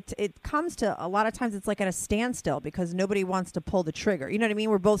 it comes to a lot of times it's like at a standstill because nobody wants to pull the trigger. You know what I mean?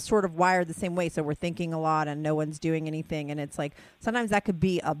 We're both sort of wired the same way. So we're thinking a lot and no one's doing anything. And it's like sometimes that could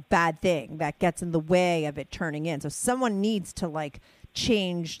be a bad thing that gets in the way of it turning in. So someone needs to like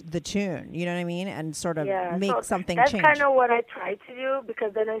change the tune. You know what I mean? And sort of make something change. That's kind of what I try to do,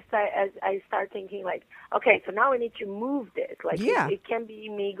 because then I start thinking like, okay, so now we need to move this. Like it can't be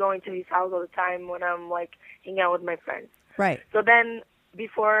me going to his house all the time when I'm like hanging out with my friends. Right. So then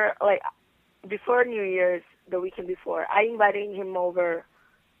before New Year's, the weekend before, I invited him over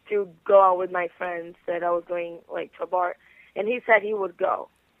to go out with my friends that I was going like to a bar, and he said he would go.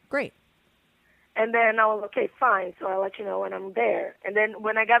 Great. And then I was okay, fine. So I'll let you know when I'm there. And then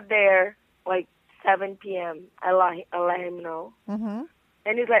when I got there, like 7 p.m., I let him know. Mm-hmm.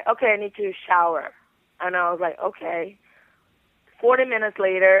 And he's like, okay, I need to shower. And I was like, okay. 40 minutes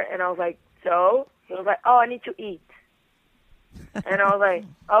later, and I was like, so? He was like, oh, I need to eat. And I was like,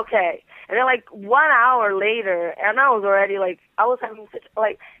 okay. And then like 1 hour later, and I was already like, I was having such,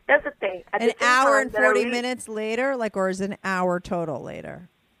 like, that's the thing. An hour and 40 minutes later, like, or is it an hour total later?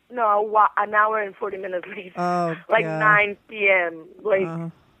 No, an hour and 40 minutes later. Oh, like God. 9 p.m. Like,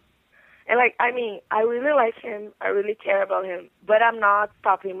 and like, I mean, I really like him. I really care about him, but I'm not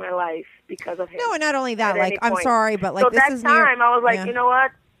stopping my life because of him. No, and not only that, like, I'm sorry, but like, so this that is time I was like, you know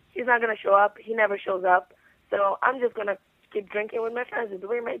what? He's not going to show up. He never shows up. So I'm just going to keep drinking with my friends and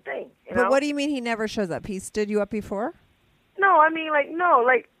doing my thing. You know? But what do you mean he never shows up? He stood you up before? No, I mean, like, no,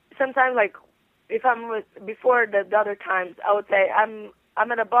 like, sometimes, like, if I'm with, before the other times, I would say,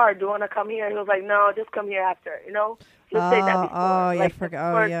 I'm at a bar, do you want to come here? He was like, no, just come here after, you know? He'll say that before. Oh,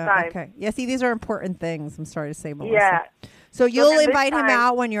 yeah, like, time. Okay. Yeah, see, these are important things. I'm sorry to say, Melissa. Yeah. So you'll invite him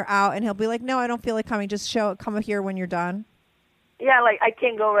out when you're out, and he'll be like, no, I don't feel like coming. Just come here when you're done. Yeah, like, I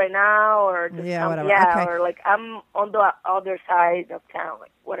can't go right now, or just whatever. Yeah, okay. or like, I'm on the other side of town,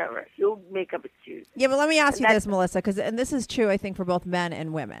 like, whatever. He'll make up excuse. Yeah, but let me ask you this, Melissa, and this is true, I think, for both men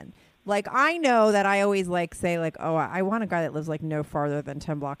and women. Like, I know that I always, like, say, like, oh, I want a guy that lives, like, no farther than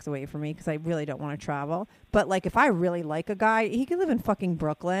 10 blocks away from me because I really don't want to travel. But, like, if I really like a guy, he could live in fucking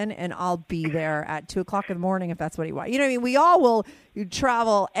Brooklyn, and I'll be there at 2 o'clock in the morning if that's what he wants. You know what I mean? We all will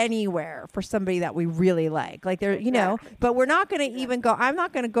travel anywhere for somebody that we really like. Like, there, you know, but we're not going to even go, I'm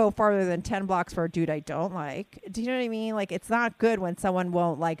not going to go farther than 10 blocks for a dude I don't like. Do you know what I mean? Like, it's not good when someone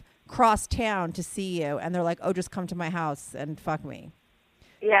won't, like, cross town to see you, and they're like, "Oh, just come to my house and fuck me."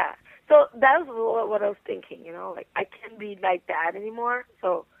 Yeah. So that's what I was thinking, you know, like I can't be like that anymore.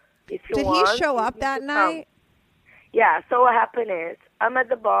 So if you Did want, he show you up need that to night? come. Yeah. So what happened is I'm at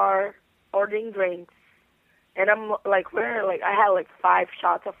the bar ordering drinks, and I'm like, I had like 5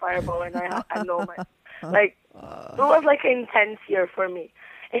 shots of Fireball, and I know like it was like an intense year for me.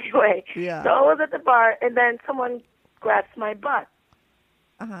 Anyway, Yeah. so I was at the bar, and then someone grabs my butt,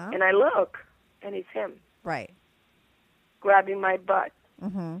 Uh-huh. and I look, and it's him Right. grabbing my butt.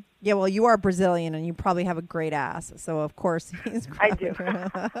 Mm-hmm. Yeah, well, you are Brazilian, and you probably have a great ass, so of course he's I do.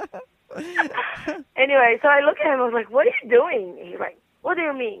 grabbing- Anyway, so I look at him, I was like, what are you doing? He's like, what do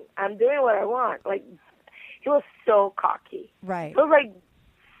you mean? I'm doing what I want. Like, he was so cocky. Right. It was like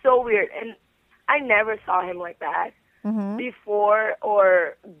so weird. And I never saw him like that Mm-hmm. before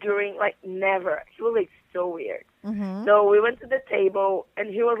or during, like, never. He was like so weird. Mm-hmm. So we went to the table,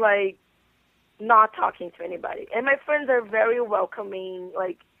 and he was like not talking to anybody. And my friends are very welcoming.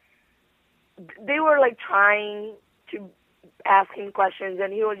 Like, they were like trying to ask him questions,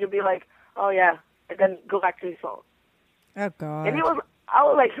 and he would just be like, oh yeah, and then go back to his phone. Oh God. And he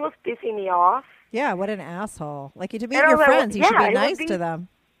was pissing me off. Yeah, what an asshole! Like, to meet And I your was like, friends, you yeah, should be he was nice being- to them.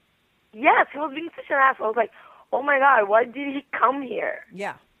 Yes, he was being such an asshole. I was like, oh my God, why did he come here?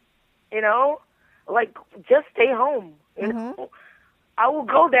 Yeah. You know, like, just stay home. You know, I will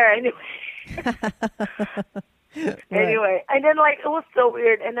go there anyway. Anyway, and then like it was so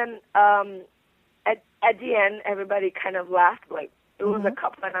weird. And then at the end, everybody kind of laughed. Like, it was a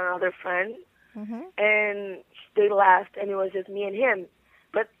couple and another friend, and they laughed, and it was just me and him.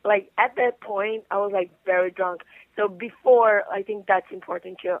 But like at that point, I was like very drunk. So before, I think that's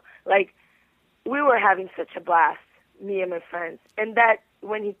important too. Like, we were having such a blast, me and my friends, and that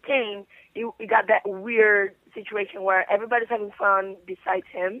when he came, we got that weird situation where everybody's having fun besides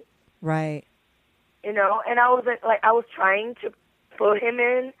him. Right. You know, and I was like, I was trying to put him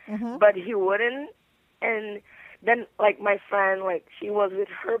in, but he wouldn't. And then, like, my friend, like, she was with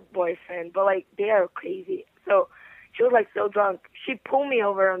her boyfriend, but like, they are crazy. So she was like so drunk. She pulled me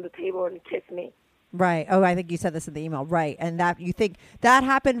over on the table and kissed me. Right. Oh, I think you said this in the email. Right. And that, you think that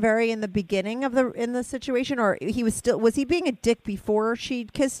happened very in the beginning of the situation, or was he being a dick before she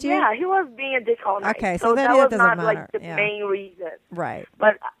kissed you? Yeah, he was being a dick all night. Okay, so then that it was doesn't not matter. like the Yeah. main reason. Right.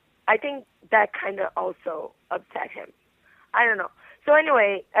 But I think that kind of also upset him. I don't know. So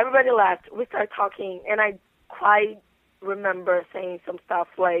anyway, everybody left. We started talking, and I quite remember saying some stuff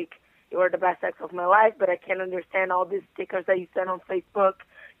like, you are the best sex of my life, but I can't understand all these stickers that you send on Facebook.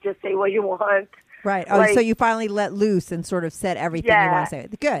 Just say what you want. Right. Oh, Like, so you finally let loose and sort of said everything you want to say.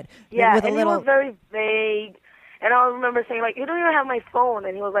 Good. Yeah, With a and little. he was very vague. And I remember saying, like, you don't even have my phone.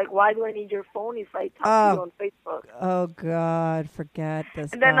 And he was like, why do I need your phone if I talk to you on Facebook? Oh, God. Forget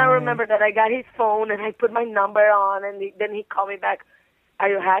this. And then I guy. remember that I got his phone and I put my number on, and then he called me back, are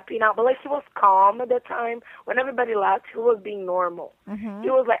you happy now? But like, he was calm at that time. When everybody left, he was being normal. He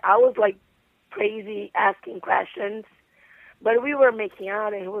was like, I was like crazy asking questions, but we were making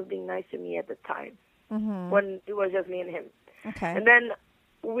out, and he was being nice to me at the time when it was just me and him. Okay. And then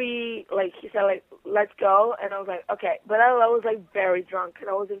he said, like, let's go. And I was like, okay. But I was like very drunk, and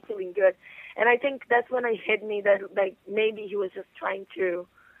I wasn't feeling good. And I think that's when it hit me that, like, maybe he was just trying to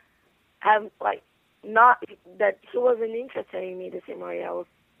have, like, not that he wasn't interested in me the same way I was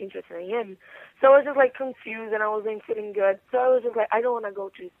interested in him. So I was just like confused, and I wasn't feeling good. So I was just like, I don't want to go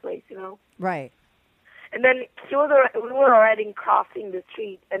to his place, you know. Right. And then we were already crossing the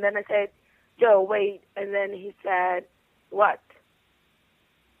street, and then I said, Joe, wait. And then he said, what?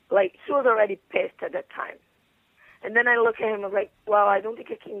 Like, he was already pissed at that time. And then I looked at him and was like, well, I don't think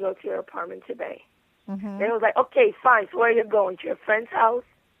I can go to your apartment today. And he was like, okay, fine. So where are you going? To your friend's house?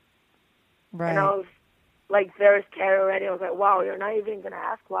 Right. And I was, like, very scared already. I was like, wow, you're not even going to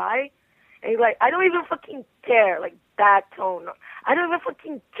ask why? And he's like, I don't even fucking care. Like, that tone. I don't even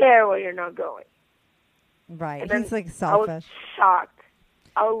fucking care where you're not going. Right. And then He's like I selfish. was shocked.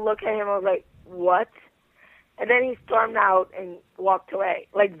 I would look at him, I was like, what? And then he stormed out and walked away,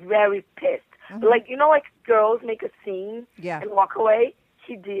 like, very pissed. Like, you know, like, girls make a scene and walk away?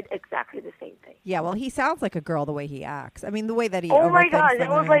 He did exactly the same thing. Yeah, well, he sounds like a girl the way he acts. I mean, the way that he Oh, my overthinks God.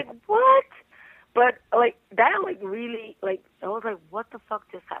 them, I was like, what? But, like, that, like, really, like, I was like, what the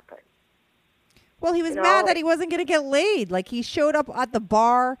fuck just happened? well, he was you know, mad that like- he wasn't going to get laid. Like, he showed up at the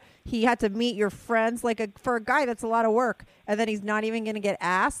bar. He had to meet your friends. Like, for a guy, that's a lot of work. And then he's not even going to get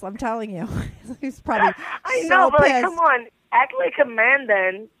asked. I'm telling you. He's probably I so know, but, like, pissed. come on. Act like a man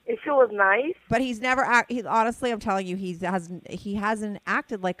then, if it was nice. But he's never honestly, I'm telling you, he hasn't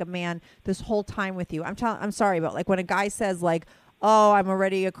acted like a man this whole time with you. I'm sorry, but like when a guy says like, oh, I'm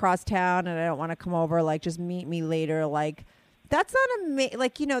already across town and I don't want to come over. Like, just meet me later. Like, that's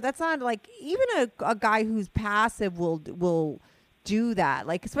not that's not like, even a guy who's passive will do that.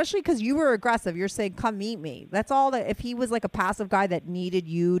 Like, especially because you were aggressive. You're saying, come meet me. That's all that. If he was like a passive guy that needed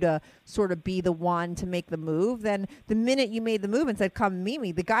you to sort of be the one to make the move, then the minute you made the move and said, come meet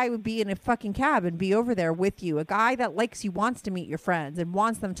me, the guy would be in a fucking cab and be over there with you. A guy that likes you wants to meet your friends and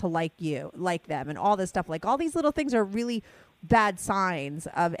wants them to like them and all this stuff. Like, all these little things are really bad signs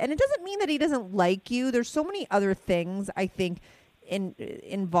of, and it doesn't mean that he doesn't like you. There's so many other things, I think,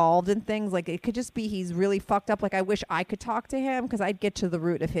 involved in things. Like, it could just be he's really fucked up. Like, I wish I could talk to him because I'd get to the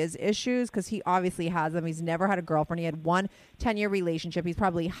root of his issues, because he obviously has them. He's never had a girlfriend. He had one 10-year relationship. He's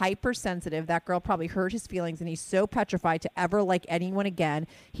probably hypersensitive. That girl probably hurt his feelings, and he's so petrified to ever like anyone again.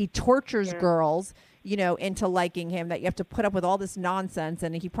 He tortures girls, into liking him, that you have to put up with all this nonsense.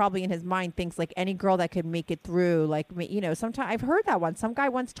 And he probably in his mind thinks like any girl that could make it through, like, sometimes I've heard that one. Some guy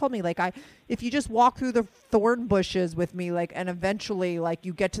once told me, like, if you just walk through the thorn bushes with me, like, and eventually like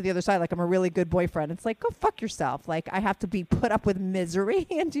you get to the other side, like, I'm a really good boyfriend. It's like, go fuck yourself. Like, I have to be put up with misery.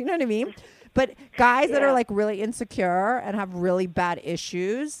 And do you know what I mean? But guys that are like really insecure and have really bad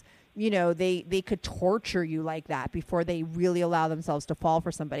issues, they could torture you like that before they really allow themselves to fall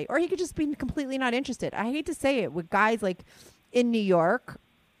for somebody. Or he could just be completely not interested. I hate to say it, with guys like in New York,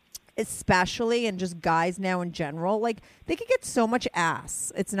 especially, and just guys now in general, like, they could get so much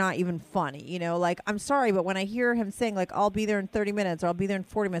ass. It's not even funny, like, I'm sorry, but when I hear him saying like, I'll be there in 30 minutes, or I'll be there in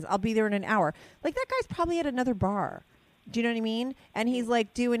 40 minutes, I'll be there in an hour, like, that guy's probably at another bar. Do you know what I mean? And he's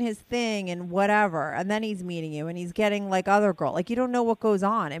like doing his thing and whatever. And then he's meeting you and he's getting like other girl. Like, you don't know what goes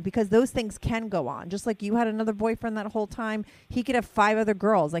on. And because those things can go on. Just like you had another boyfriend that whole time, he could have 5 other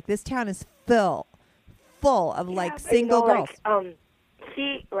girls. Like, this town is full of like single girls. Like,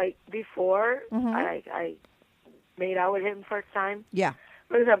 he, like, before I made out with him first time. Yeah.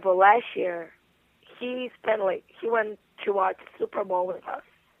 For example, last year, he went to watch Super Bowl with us.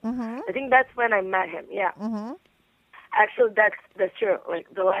 I think that's when I met him. Yeah. Actually, that's true.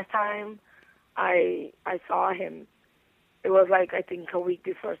 Like, the last time I saw him, it was like, I think a week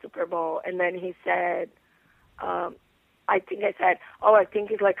before Super Bowl, and then he said, I think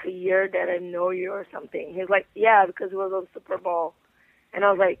it's like a year that I know you or something. He's like, yeah, because it was on Super Bowl. And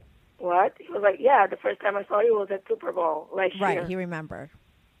I was like, what? He was like, yeah, the first time I saw you was at Super Bowl last year. Right, he remembered.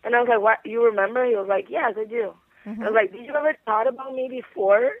 And I was like, what, you remember? He was like, yes, I do. I was like, did you ever thought about me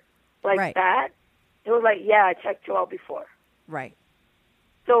before, like that? He was like, yeah, I checked you out before. Right.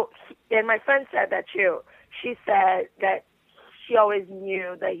 So, and my friend said that too. She said that she always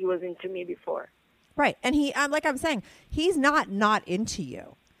knew that he was into me before. Right. And he, like I'm saying, he's not into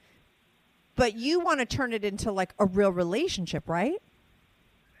you. But you want to turn it into like a real relationship, right?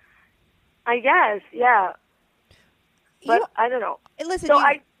 I guess, yeah. But I don't know. Listen, so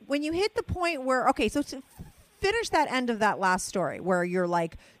when you hit the point where, okay, so finish that end of that last story where you're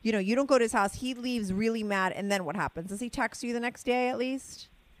like, you don't go to his house, he leaves really mad, and then what happens? Does he text you the next day at least?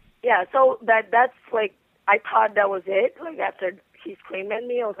 Yeah, so that's like, I thought that was it. Like, after he screamed at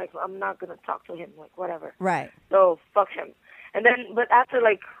me, I was like, I'm not going to talk to him, like, whatever. Right. So, fuck him. And then, but after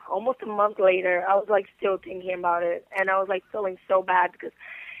like almost a month later, I was like still thinking about it, and I was like feeling so bad because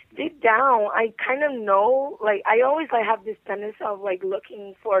deep down, I kind of know, like, I always like have this tendency of like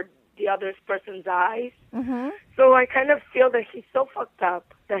looking for the other person's eyes. So I kind of feel that he's so fucked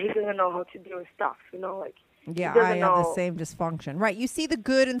up that he doesn't know how to deal with stuff, like. Yeah, I have the same dysfunction. Right, you see the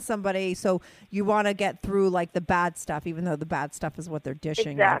good in somebody, so you want to get through like the bad stuff, even though the bad stuff is what they're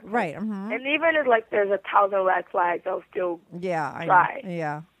dishing. Exactly. Right. And even if like there's 1,000 red flags, I'll still try.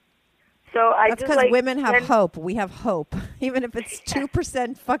 Yeah. So that's because women have hope. We have hope, even if it's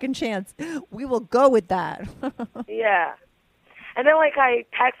 2% fucking chance. We will go with that. Yeah. And then, like, I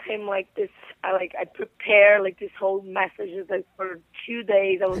text him, like, this, I prepare, like, this whole message, like, for 2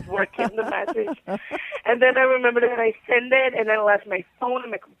 days. I was working on the message. And then I remember that I sent it, and then I left my phone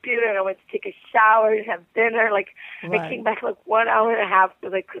and my computer, and I went to take a shower and have dinner. Like, I came back, like, 1 hour and a half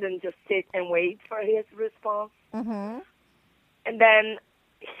because I couldn't just sit and wait for his response. And then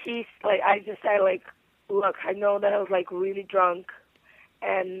he's, like, I just said, like, look, I know that I was, like, really drunk,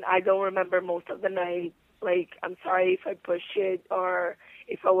 and I don't remember most of the night. Like, I'm sorry if I pushed it or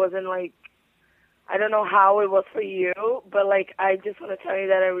if I wasn't, like, I don't know how it was for you, but, like, I just want to tell you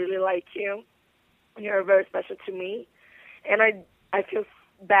that I really like you. You're very special to me. And I feel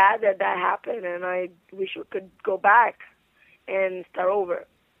bad that happened, and I wish we could go back and start over.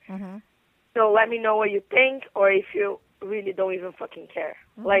 So let me know what you think, or if you really don't even fucking care.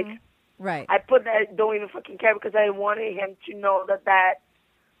 Like, I put that don't even fucking care because I wanted him to know that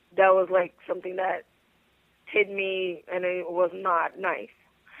was, like, something that hit me, and it was not nice.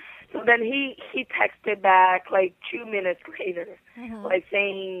 So then he texted back like 2 minutes later, like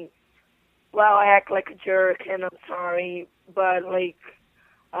saying, well, I act like a jerk, and I'm sorry, but like,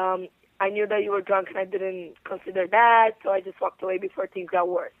 I knew that you were drunk, and I didn't consider that, so I just walked away before things got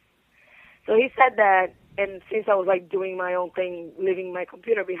worse. So he said that, and since I was like doing my own thing, leaving my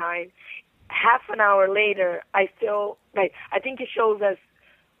computer behind, half an hour later, I still, like, I think it shows us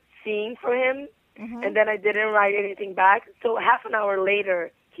seeing for him, and then I didn't write anything back. So half an hour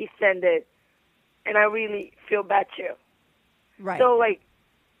later, he sent it, and I really feel bad too. Right. So, like,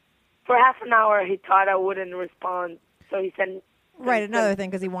 for half an hour, he thought I wouldn't respond, so he sent... Right, another thing,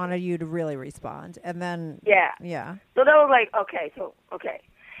 because he wanted you to really respond. And then... Yeah. So that was like, okay.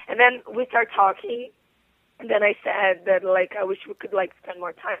 And then we start talking, and then I said that, like, I wish we could, like, spend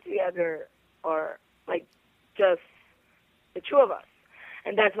more time together, or, like, just the two of us.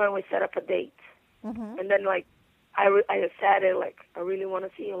 And that's when we set up a date. And then, like, I said it, like, I really want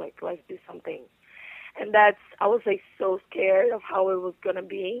to see you, like, let's do something. And I was, like, so scared of how it was going to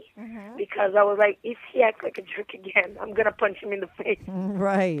be, because I was like, if he acts like a jerk again, I'm going to punch him in the face.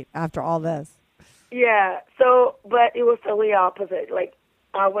 Right, after all this. Yeah, so, but it was totally opposite. Like,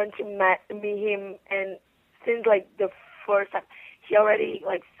 I went to meet him, and since, like, the first time, he already,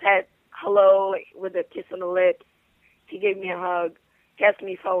 like, said hello, like, with a kiss on the lips. He gave me a hug. He asked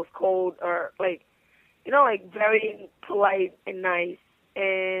me if I was cold, or, like, you know, like, very polite and nice.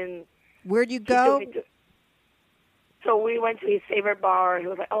 And where'd you go? So we went to his favorite bar. He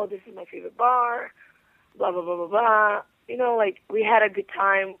was like, oh, this is my favorite bar, blah, blah, blah, blah, blah. You know, like, we had a good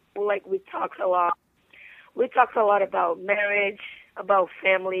time. Like, we talked a lot. We talked a lot about marriage, about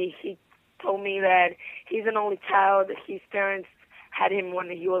family. He told me that he's an only child. His parents had him when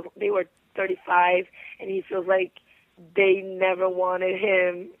they were 35, and he feels like they never wanted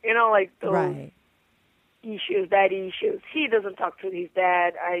him. You know, like those issues, daddy issues. He doesn't talk to his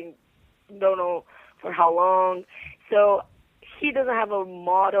dad. I don't know for how long. So he doesn't have a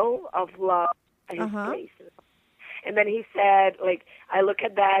model of love at his place. And then he said, like, I look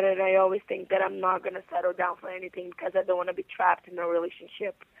at that and I always think that I'm not going to settle down for anything because I don't want to be trapped in a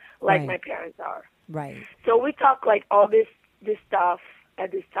relationship like my parents are. Right. So we talk, like, all this stuff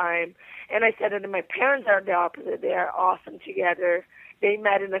at this time. And I said that my parents are the opposite. They are awesome together. They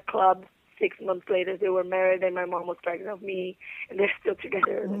met in a club. 6 months later, they were married, and my mom was pregnant with me, and they're still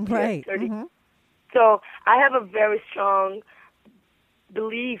together. Right. So I have a very strong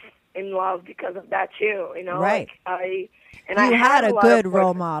belief in love because of that too. You know, right? Like you had a good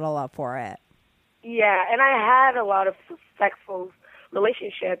role model up for it. Yeah, and I had a lot of successful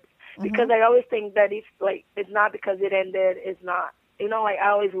relationships because I always think that if, like, it's not because it ended, it's not. You know, like, I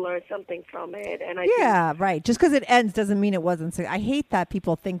always learn something from it. And right. Just because it ends doesn't mean it wasn't. I hate that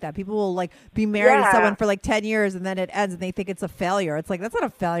people think that. People will, like, be married to someone for, like, 10 years and then it ends and they think it's a failure. It's like, that's not a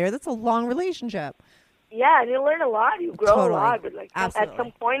failure. That's a long relationship. Yeah, and you learn a lot. You grow a lot. But, like, at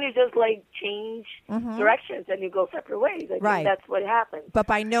some point, you just, like, change directions and you go separate ways. I think that's what happens. But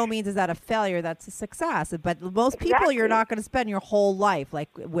by no means is that a failure. That's a success. But most people you're not going to spend your whole life, like,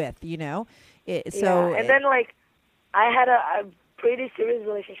 with, you know. And then, like, I had a pretty serious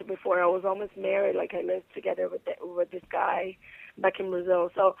relationship before. I was almost married. Like, I lived together with this guy back in Brazil.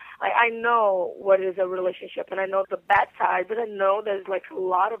 So I know what is a relationship, and I know the bad side, but I know there's, like, a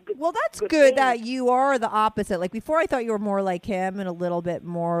lot of good. Well, that's good that you are the opposite. Like, before I thought you were more like him and a little bit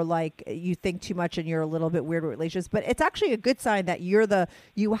more like you think too much and you're a little bit weird with relationships. But it's actually a good sign that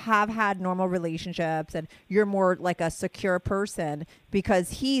you have had normal relationships and you're more like a secure person,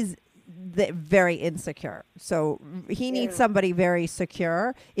 because he's very insecure. So he needs somebody very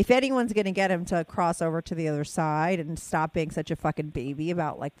secure. If anyone's going to get him to cross over to the other side and stop being such a fucking baby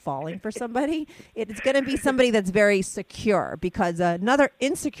about, like, falling for somebody, it's going to be somebody that's very secure, because another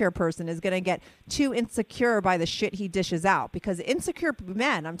insecure person is going to get too insecure by the shit he dishes out. Because insecure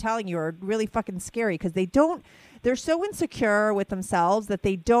men, I'm telling you, are really fucking scary, because they're so insecure with themselves that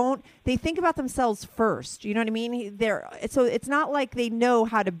they think about themselves first. You know what I mean? So it's not like they know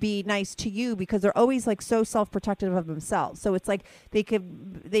how to be nice to you, because they're always, like, so self-protective of themselves. So it's like they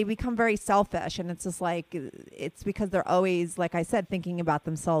become very selfish, and it's just like, it's because they're always, like I said, thinking about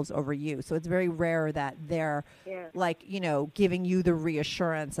themselves over you. So it's very rare that they're like, you know, giving you the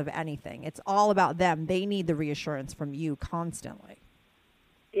reassurance of anything. It's all about them. They need the reassurance from you constantly.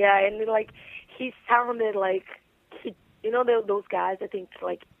 Yeah, and, like, he sounded like, you know, those guys, I think,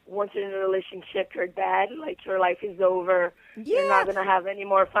 like, once you're in a relationship, you're dead, like, your life is over, you're not going to have any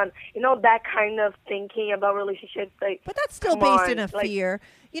more fun. You know, that kind of thinking about relationships, like. But that's still based in a fear.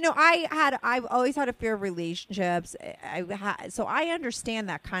 I've always had a fear of relationships. So I understand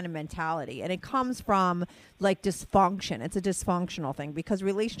that kind of mentality, and it comes from like dysfunction. It's a dysfunctional thing because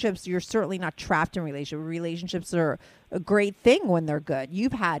relationships, you're certainly not trapped in relationships. Relationships are a great thing when they're good.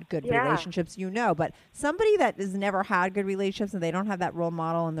 You've had good relationships, but somebody that has never had good relationships and they don't have that role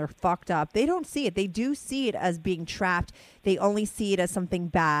model and they're fucked up, they don't see it. They do see it as being trapped. They only see it as something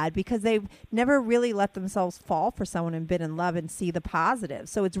bad because they've never really let themselves fall for someone and been in love and see the positive.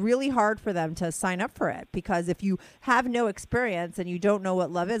 So it's really hard for them to sign up for it because if you have no experience and you don't know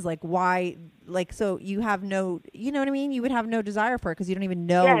what love is, like why, like, so you have no, you know what I mean? You would have no desire for it because you don't even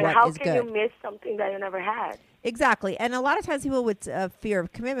know what is good. How can you miss something that you never had? Exactly. And a lot of times people with fear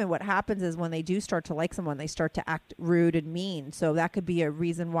of commitment, what happens is when they do start to like someone, they start to act rude and mean. So that could be a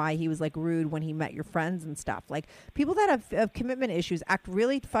reason why he was like rude when he met your friends and stuff. Like people that have commitment issues act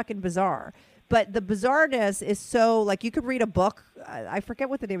really fucking bizarre. But the bizarreness is so, like, you could read a book. I forget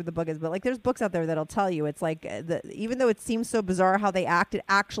what the name of the book is, but, like, there's books out there that'll tell you. It's like, even though it seems so bizarre how they act, it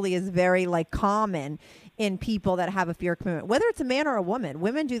actually is very, like, common in people that have a fear of commitment. Whether it's a man or a woman.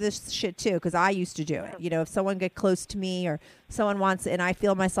 Women do this shit, too, because I used to do it. You know, if someone get close to me or someone wants, and I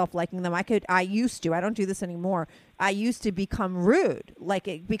feel myself liking them, I used to. I don't do this anymore. I used to become rude.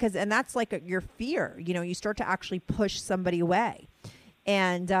 And that's, like, your fear. You know, you start to actually push somebody away.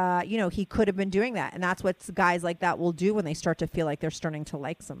 And, he could have been doing that. And that's what guys like that will do when they start to feel like they're starting to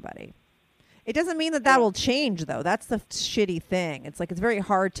like somebody. It doesn't mean that will change, though. That's the shitty thing. It's like it's very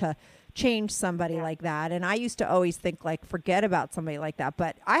hard to change somebody like that. And I used to always think, like, forget about somebody like that.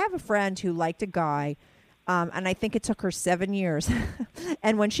 But I have a friend who liked a guy. And I think it took her 7 years.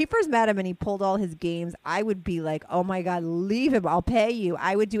 And when she first met him and he pulled all his games, I would be like, oh, my God, leave him. I'll pay you.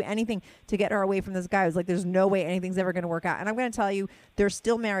 I would do anything to get her away from this guy. I was like, there's no way anything's ever going to work out. And I'm going to tell you, they're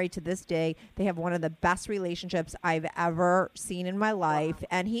still married to this day. They have one of the best relationships I've ever seen in my life. Wow.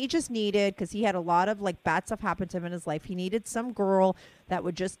 And he just needed, because he had a lot of like bad stuff happen to him in his life, he needed some girl that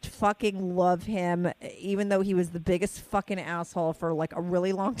would just fucking love him, even though he was the biggest fucking asshole for like a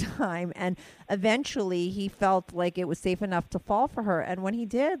really long time. And eventually he felt like it was safe enough to fall for her. And when he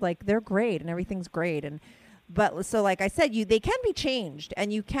did, like, they're great and everything's great. But so like I said, they can be changed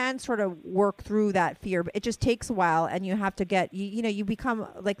and you can sort of work through that fear, but it just takes a while and you have to get, you become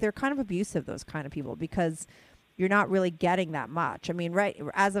like, they're kind of abusive, those kind of people, because you're not really getting that much. I mean,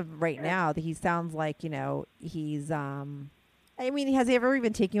 as of right now, he sounds like, he's, has he ever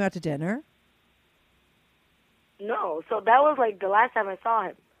even taken you out to dinner? No. So that was like the last time I saw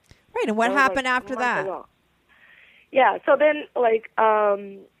him. Right. And what happened after that? Ago. Yeah. So then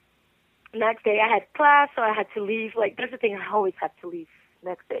next day I had class, so I had to leave. Like, that's the thing, I always have to leave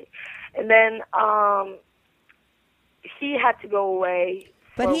next day. And then he had to go away.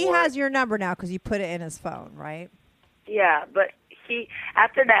 But he has your number now because you put it in his phone, right? Yeah, but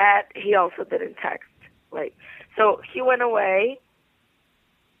after that, he also didn't text. Like, so he went away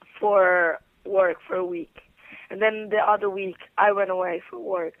for work for a week. And then the other week, I went away for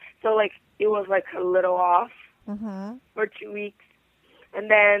work. So, like, it was, like, a little off for 2 weeks.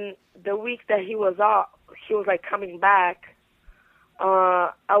 And then the week that he was off, he was, like, coming back.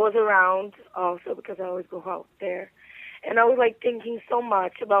 I was around also because I always go out there. And I was, like, thinking so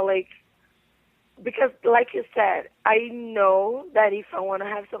much about, like, because, like you said, I know that if I want to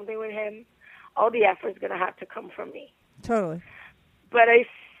have something with him, all the effort's going to have to come from me. Totally. But I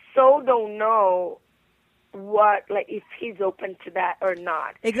so don't know if he's open to that or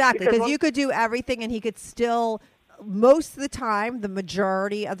not. Exactly, because you could do everything and he could still, most of the time, the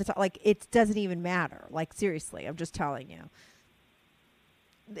majority of the time, like, it doesn't even matter. Like, seriously, I'm just telling you.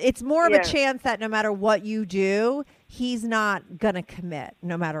 It's more of a chance that no matter what you do, he's not going to commit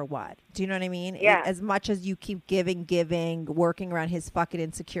no matter what. Do you know what I mean? Yeah. As much as you keep giving, working around his fucking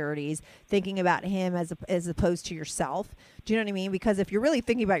insecurities, thinking about him as opposed to yourself. Do you know what I mean? Because if you're really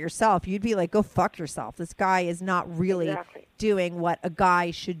thinking about yourself, you'd be like, go fuck yourself. This guy is not really doing what a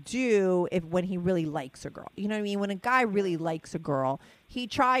guy should do when he really likes a girl. You know what I mean? When a guy really likes a girl, he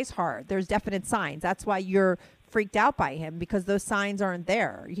tries hard. There's definite signs. That's why you're freaked out by him, because those signs aren't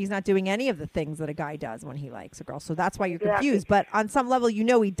there. He's not doing any of the things that a guy does when he likes a girl. So that's why you're confused. But on some level,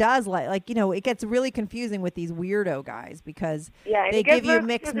 he does it gets really confusing with these weirdo guys because they give you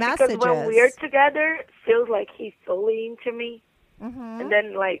mixed messages. Because when we're together, it feels like he's solely into me. Mm-hmm. And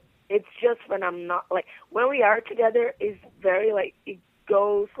then, like, it's just when I'm not, like, when we are together, it's very, like, it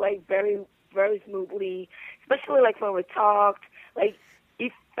goes, like, very, very smoothly, especially, like, when we talked, like,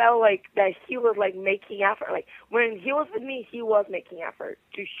 it felt like that he was, like, making effort. Like, when he was with me, he was making effort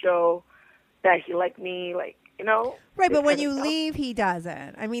to show that he liked me, like, you know? Right, but when This you kind of stuff. leave, he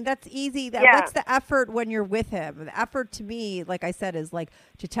doesn't. I mean, that's easy. Yeah. What's the effort when you're with him? The effort to me, like I said, is like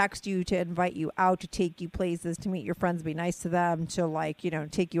to text you, to invite you out, to take you places, to meet your friends, be nice to them, to like, you know,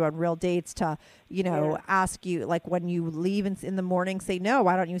 take you on real dates, to, you know, ask you, like when you leave in the morning, say, no,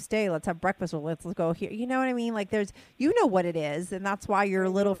 why don't you stay? Let's have breakfast or let's go here. You know what I mean? Like there's, you know what it is, and that's why you're a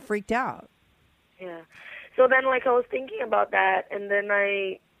little freaked out. Yeah. So then, like, I was thinking about that, and then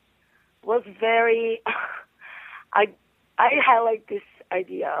I was very... I had like this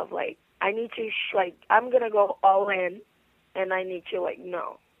idea of like I need to I'm gonna go all in, and I need to like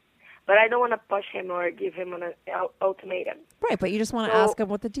no, but I don't want to push him or give him an ultimatum. Right, but you just want to ask him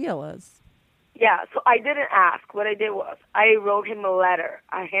what the deal is. Yeah, so I didn't ask. What I did was I wrote him a letter,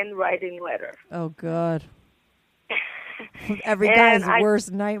 a handwriting letter. Oh, good. Every guy's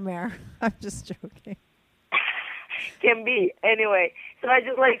worst nightmare. I'm just joking. Can be anyway. So I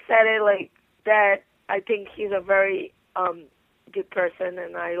just like said it like that. I think he's a very good person,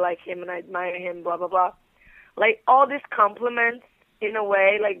 and I like him, and I admire him, blah, blah, blah. Like, all these compliments, in a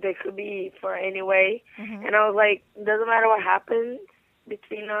way, like, they could be for any way. Mm-hmm. And I was like, doesn't matter what happens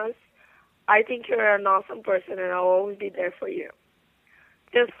between us, I think you're an awesome person, and I'll always be there for you.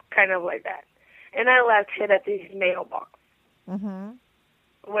 Just kind of like that. And I left it at his mailbox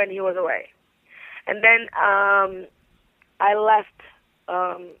when he was away. And then I left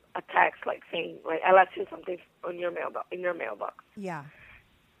a text like saying like I left you something on your mailbox. Yeah.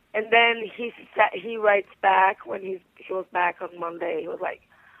 And then he writes back when he was back on Monday. He was like,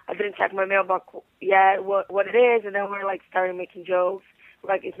 I didn't check my mailbox yet. What it is? And then we're like starting making jokes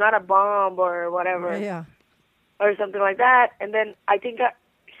like it's not a bomb or whatever. Yeah. Or something like that. And then I think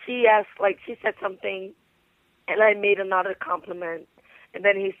she said something, and I made another compliment. And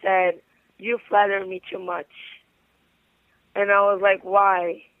then he said, "You flatter me too much." And I was like,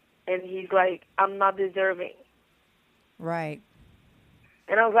 why? And he's like, I'm not deserving. Right.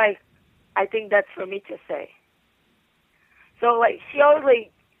 And I was like, I think that's for me to say. So, like, she always,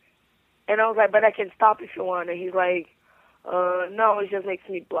 like, and I was like, but I can stop if you want. And he's like, no, it just makes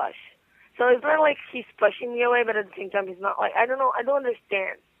me blush. So it's not like he's pushing me away, but at the same time, he's not like, I don't know, I don't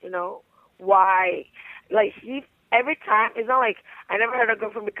understand, you know, why. Like, every time, it's not like I never had a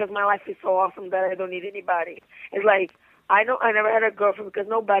girlfriend because my life is so awesome that I don't need anybody. It's like, I never had a girlfriend because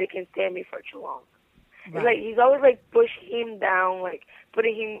nobody can stand me for too long. Right. It's like he's always like pushing him down, like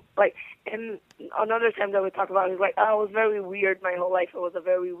putting him like. And another time that we talk about, he's like, "Oh, I was very weird my whole life. I was a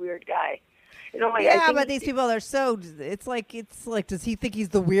very weird guy." You know, like, yeah, but these people are so. It's like, does he think he's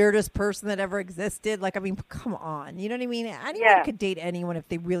the weirdest person that ever existed? Like, I mean, come on, you know what I mean? Anyone could date anyone if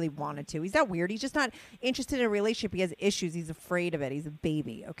they really wanted to. He's not weird. He's just not interested in a relationship. He has issues. He's afraid of it. He's a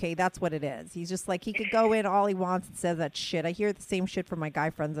baby. Okay, that's what it is. He's just like he could go in all he wants and says that shit. I hear the same shit from my guy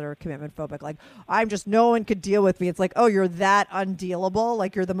friends that are commitment phobic. Like, I'm just no one could deal with me. It's like, oh, you're that undealable.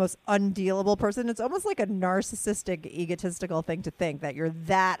 Like you're the most undealable person. It's almost like a narcissistic, egotistical thing to think that you're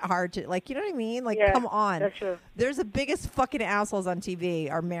that hard to like. You know what I mean? Like, come on. That's true. There's the biggest fucking assholes on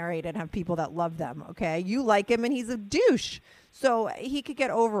TV are married and have people that love them, okay? You like him and he's a douche. So he could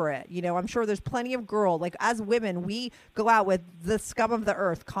get over it. You know, I'm sure there's plenty of girls. Like, as women, we go out with the scum of the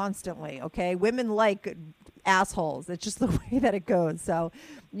earth constantly, okay? Women like assholes. It's just the way that it goes. So,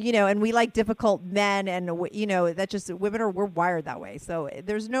 you know, and we like difficult men, and, you know, that just, we're wired that way. So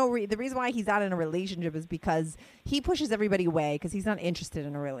there's no, the reason why he's not in a relationship is because he pushes everybody away because he's not interested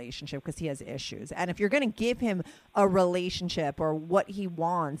in a relationship because he has issues. And if you're going to give him a relationship or what he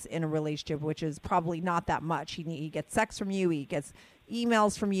wants in a relationship, which is probably not that much, he gets sex from you, he gets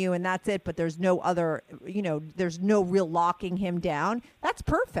emails from you, and that's it. But there's no other, you know, there's no real locking him down. That's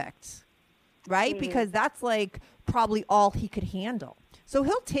perfect. Right? Mm-hmm. Because that's like probably all he could handle. So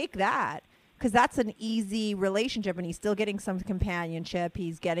he'll take that because that's an easy relationship, and he's still getting some companionship.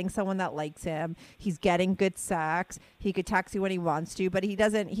 He's getting someone that likes him. He's getting good sex. He could text you when he wants to, but he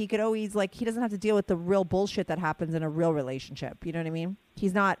doesn't have to deal with the real bullshit that happens in a real relationship. You know what I mean?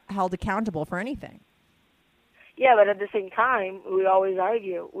 He's not held accountable for anything. Yeah, but at the same time, we always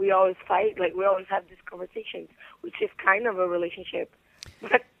argue. We always fight. Like, we always have these conversations, which is kind of a relationship.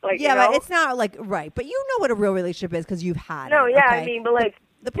 But, like, yeah, you know? But it's not like, right. But you know what a real relationship is because you've had it. No, yeah, okay? I mean, but like,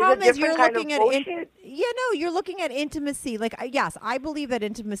 the problem is you're looking at you're looking at intimacy. Like, yes, I believe that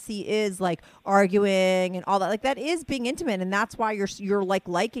intimacy is like arguing and all that. Like, that is being intimate, and that's why you're like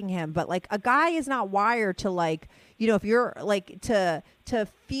liking him. But like, a guy is not wired to like, you know, if you're like to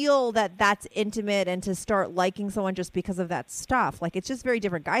feel that that's intimate and to start liking someone just because of that stuff. Like, it's just very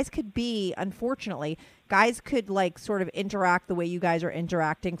different. Guys could like sort of interact the way you guys are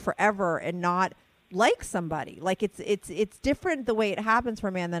interacting forever and not like somebody. Like, it's different the way it happens for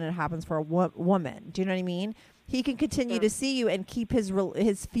a man than it happens for a woman. Do you know what I mean? He can continue to see you and keep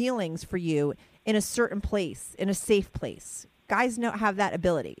his feelings for you in a certain place, in a safe place. Guys have that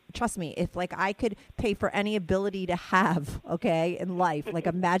ability. Trust me, if like I could pay for any ability to have, okay, in life, like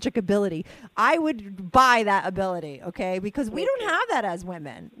a magic ability, I would buy that ability, okay? Because we don't have that as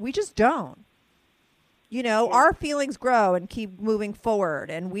women. We just don't. You know, our feelings grow and keep moving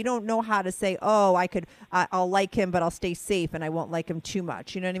forward, and we don't know how to say, oh, I'll like him, but I'll stay safe and I won't like him too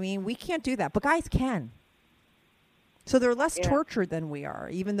much. You know what I mean? We can't do that, but guys can. So they're less tortured than we are,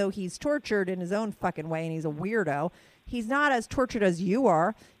 even though he's tortured in his own fucking way and he's a weirdo. He's not as tortured as you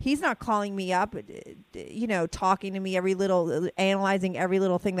are. He's not calling me up, you know, talking to me analyzing every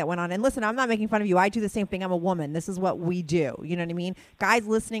little thing that went on. And listen, I'm not making fun of you. I do the same thing. I'm a woman. This is what we do. You know what I mean? Guys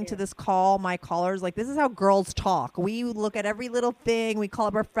listening to this call, my callers, like this is how girls talk. We look at every little thing. We call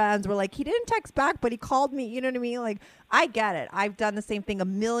up our friends. We're like, he didn't text back, but he called me. You know what I mean? Like, I get it. I've done the same thing a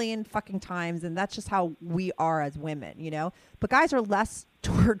million fucking times. And that's just how we are as women, you know? But guys are less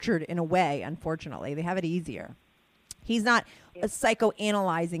tortured in a way, unfortunately. They have it easier. He's not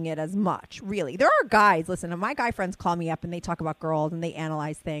psychoanalyzing it as much, really. There are guys, listen, my guy friends call me up and they talk about girls and they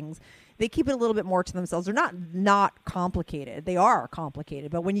analyze things. They keep it a little bit more to themselves. They're not complicated. They are complicated.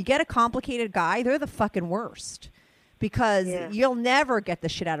 But when you get a complicated guy, they're the fucking worst. Because you'll never get the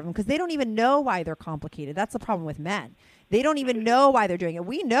shit out of them because they don't even know why they're complicated. That's the problem with men. They don't even know why they're doing it.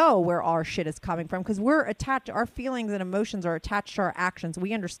 We know where our shit is coming from because we're attached. Our feelings and emotions are attached to our actions.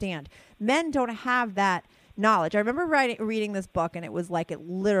 We understand. Men don't have that knowledge. I remember reading this book and it was like it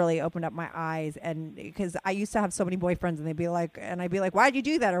literally opened up my eyes, and because I used to have so many boyfriends and I'd be like, why'd you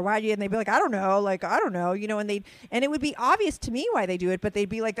do that? Or why'd you? And they'd be like, I don't know, you know, and it would be obvious to me why they do it, but they'd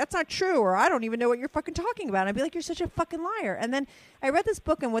be like, that's not true, or I don't even know what you're fucking talking about. And I'd be like, you're such a fucking liar. And then I read this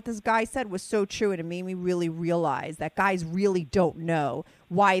book and what this guy said was so true, and it made me really realize that guys really don't know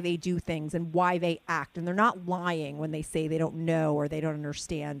why they do things and why they act, and they're not lying when they say they don't know or they don't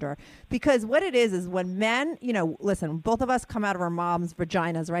understand, or because what it is when men, you know, listen, both of us come out of our mom's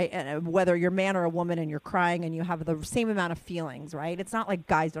vaginas, right? And whether you're a man or a woman and you're crying and you have the same amount of feelings, right? It's not like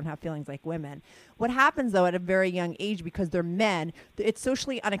guys don't have feelings like women. What happens though at a very young age, because they're men, it's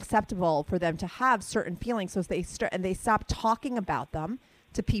socially unacceptable for them to have certain feelings, so they stop talking about them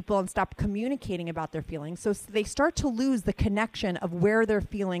to people and stop communicating about their feelings. So they start to lose the connection of where their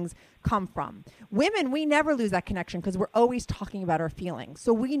feelings come from. Women, we never lose that connection because we're always talking about our feelings.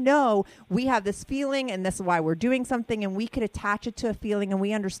 So we know we have this feeling and this is why we're doing something, and we could attach it to a feeling and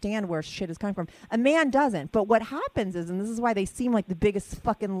we understand where shit is coming from. A man doesn't. But what happens is, and this is why they seem like the biggest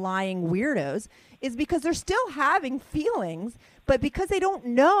fucking lying weirdos, is because they're still having feelings, but because they don't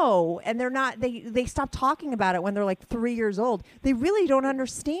know and they stop talking about it when they're like 3 years old, they really don't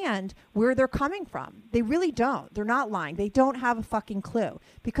understand where they're coming from. They really don't. They're not lying. They don't have a fucking clue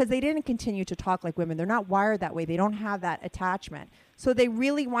because they didn't continue to talk like women. They're not wired that way. They don't have that attachment. So they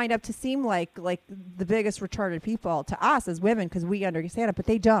really wind up to seem like the biggest retarded people to us as women because we understand it, but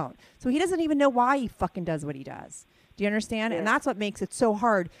they don't. So he doesn't even know why he fucking does what he does. Do you understand? Yeah. And that's what makes it so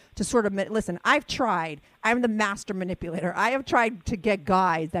hard to sort of, listen, I've tried. I'm the master manipulator. I have tried to get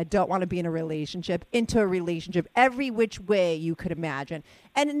guys that don't want to be in a relationship into a relationship every which way you could imagine.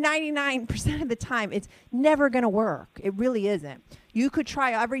 And 99% of the time, it's never going to work. It really isn't. You could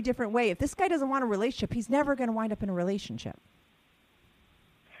try every different way. If this guy doesn't want a relationship, he's never going to wind up in a relationship.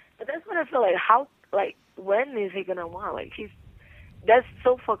 But that's what I feel like. When is he going to want? That's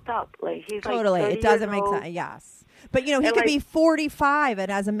so fucked up. He's totally. Like it doesn't make sense. Yes. But, you know, he could be 45,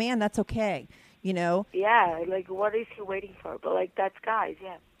 and as a man, that's okay, you know? Yeah, what is he waiting for? But, that's guys,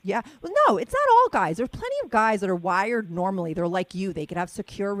 yeah. Yeah. Well, no, it's not all guys. There's plenty of guys that are wired normally. They're like you. They could have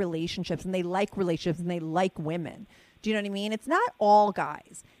secure relationships, and they like relationships, and they like women. Do you know what I mean? It's not all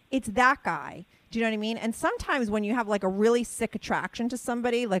guys. It's that guy. Do you know what I mean? And sometimes when you have a really sick attraction to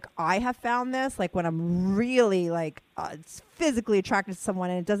somebody, I have found this, when I'm really physically attracted to someone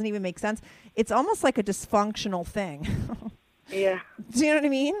and it doesn't even make sense, it's almost like a dysfunctional thing. Yeah. Do you know what I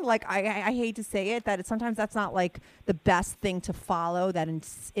mean? I hate to say it, that sometimes that's not the best thing to follow, that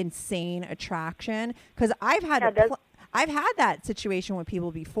insane attraction. Because I've had I've had that situation with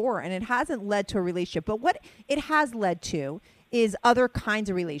people before, and it hasn't led to a relationship. But what it has led to is other kinds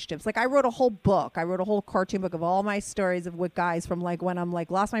of relationships. I wrote a whole book. I wrote a whole cartoon book of all my stories with guys from when I'm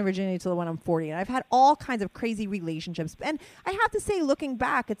lost my virginity to when I'm 40. And I've had all kinds of crazy relationships. And I have to say, looking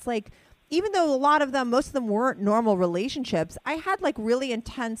back, it's even though most of them weren't normal relationships, I had really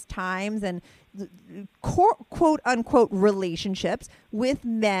intense times, and quote unquote relationships with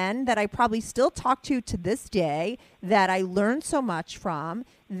men that I probably still talk to this day, that I learned so much from,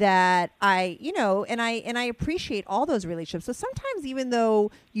 that I, and I appreciate all those relationships. So sometimes, even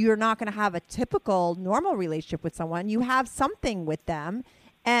though you're not going to have a typical normal relationship with someone, you have something with them,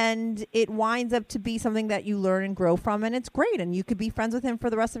 and it winds up to be something that you learn and grow from, and it's great, and you could be friends with him for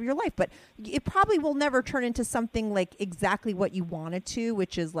the rest of your life. But it probably will never turn into something like exactly what you want it to,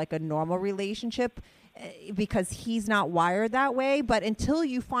 which is like a normal relationship, because he's not wired that way. But until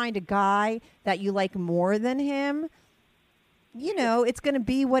you find a guy that you like more than him, it's going to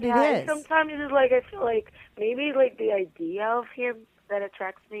be what it is. Sometimes it's like, I feel like maybe like the idea of him that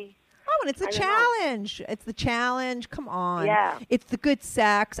attracts me. Oh, and it's a challenge. It's the challenge. Come on. Yeah. It's the good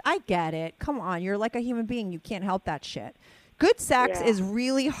sex. I get it. Come on. You're like a human being. You can't help that shit. Good sex is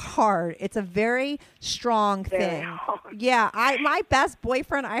really hard. It's a very strong thing. Hard. Yeah. My best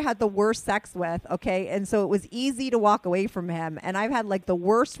boyfriend, I had the worst sex with. Okay. And so it was easy to walk away from him. And I've had like the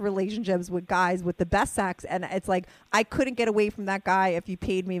worst relationships with guys with the best sex. And it's like, I couldn't get away from that guy if you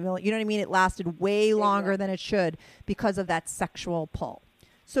paid me. You know what I mean? It lasted way longer than it should because of that sexual pull.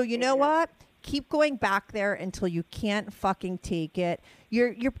 So you know what? Keep going back there until you can't fucking take it.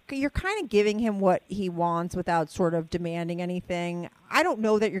 You're kind of giving him what he wants without sort of demanding anything. I don't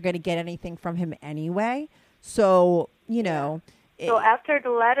know that you're going to get anything from him anyway. So, So after the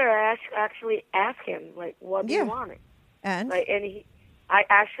letter, I actually asked him, like, what do you want? And? I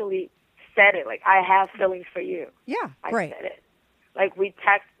actually said it. Like, I have feelings for you. Yeah, great. I said it. Like, we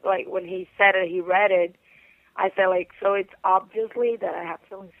text, like, when he said it, he read it. I said, like, so it's obviously that I have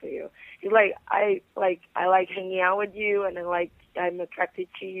feelings for you. He's like, I like hanging out with you, and then, like, I'm attracted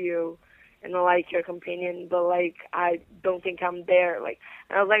to you, and I like your companion, but, like, I don't think I'm there. Like,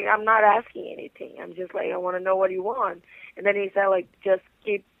 and I was like, I'm not asking anything. I'm just like, I want to know what you want. And then he said, like, just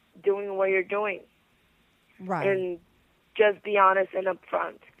keep doing what you're doing. Right. And just be honest and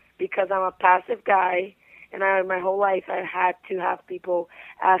upfront, because I'm a passive guy, and my whole life I had to have people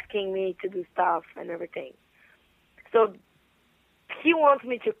asking me to do stuff and everything. So he wants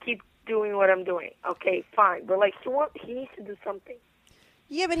me to keep doing what I'm doing. Okay, fine. But, like, he needs to do something.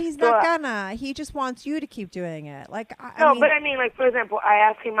 Yeah, but he's not gonna. He just wants you to keep doing it. Like, but I mean, like, for example, I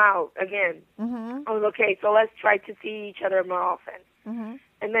asked him out again. Mm-hmm. I was, okay, so let's try to see each other more often. Mm-hmm.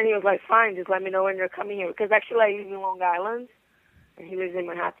 And then he was like, fine, just let me know when you're coming here. Because actually I live in Long Island, and he lives in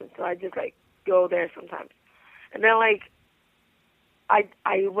Manhattan, so I just, like, go there sometimes. And then, like,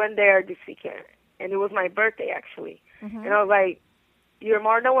 I went there this weekend. And it was my birthday, actually. Mm-hmm. And I was like, you're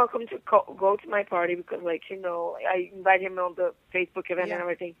more than welcome to go to my party because, like, I invite him on the Facebook event and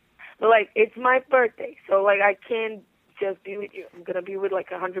everything. But, like, it's my birthday. So, like, I can't just be with you. I'm going to be with, like,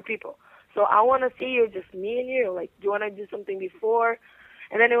 100 people. So I want to see you, just me and you. Like, do you want to do something before?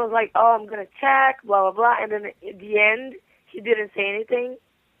 And then it was like, oh, I'm going to check, blah, blah, blah. And then at the end, he didn't say anything.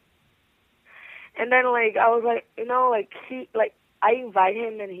 And then, like, I was like, I invite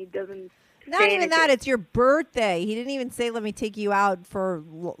him and he doesn't. Not even that. It's your birthday. He didn't even say, let me take you out for,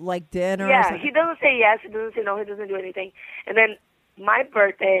 like, dinner. Yeah, or something. He doesn't say yes. He doesn't say no. He doesn't do anything. And then my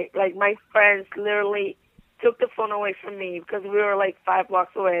birthday, like, my friends literally took the phone away from me because we were, like, 5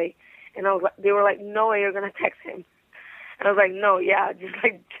 blocks away. And they were like, no way, you're going to text him. And I was like, no, yeah, just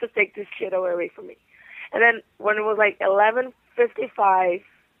take this shit away from me. And then when it was, like, 11:55,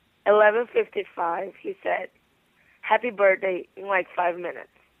 he said, happy birthday in, like, 5 minutes.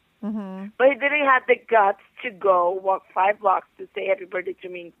 Mm-hmm. But he didn't have the guts to go walk 5 blocks to say happy birthday to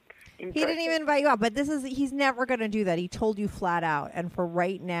me in person. He didn't even invite you out. But he's never going to do that. He told you flat out. And for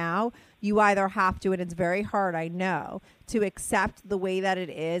right now, you either have to, and it's very hard, I know, to accept the way that it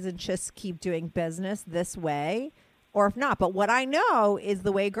is and just keep doing business this way, or if not. But what I know is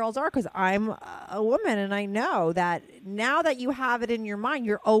the way girls are, because I'm a woman, and I know that now that you have it in your mind,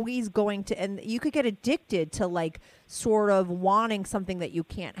 you're always going to, and you could get addicted to, like, sort of wanting something that you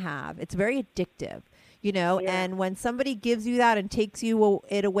can't have. It's very addictive, and when somebody gives you that and takes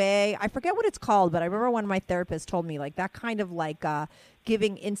it away, I forget what it's called, but I remember when my therapist told me, like, that kind of, like,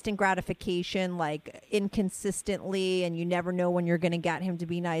 giving instant gratification, like, inconsistently, and you never know when you're going to get him to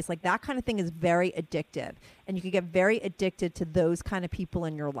be nice. Like, that kind of thing is very addictive, and you could get very addicted to those kind of people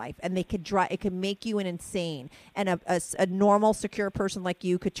in your life, and it could make you an insane, and a normal, secure person like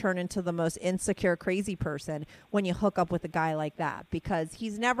you could turn into the most insecure, crazy person when you hook up with a guy like that, because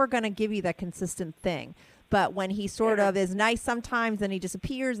he's never going to give you that consistent thing. But when he sort of is nice sometimes, then he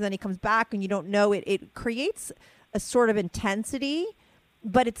disappears, then he comes back, and you don't know it creates a sort of intensity.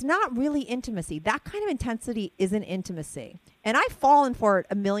 But it's not really intimacy. That kind of intensity isn't intimacy. And I've fallen for it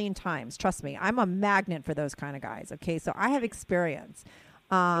a million times. Trust me. I'm a magnet for those kind of guys. Okay. So I have experience.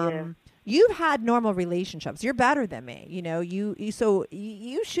 You've had normal relationships. You're better than me. You know, so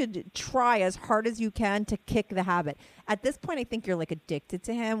you should try as hard as you can to kick the habit. At this point, I think you're like addicted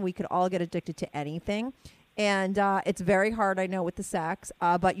to him. We could all get addicted to anything. And it's very hard, I know, with the sex.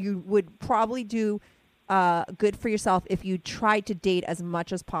 But you would probably do good for yourself if you tried to date as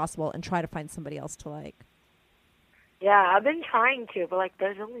much as possible and try to find somebody else to like. Yeah, I've been trying to, but like,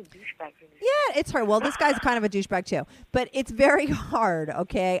 there's only douchebags in this. Yeah, it's hard. Well, this guy's kind of a douchebag too, but it's very hard.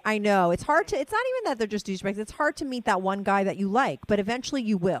 Okay, I know it's hard to. It's not even that they're just douchebags. It's hard to meet that one guy that you like, but eventually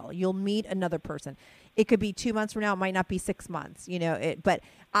you will. You'll meet another person. It could be 2 months from now. It might not be 6 months. You know, but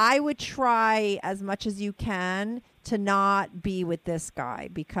I would try as much as you can to not be with this guy,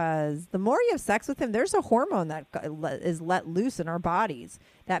 because the more you have sex with him, there's a hormone that is let loose in our bodies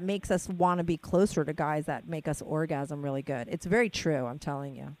that makes us want to be closer to guys that make us orgasm really good. It's very true. I'm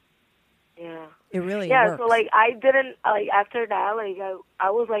telling you. Yeah. It really yeah, works. so like I didn't, like after that, like I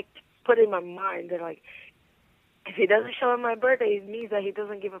was like put in my mind that like if he doesn't show up my birthday, it means that he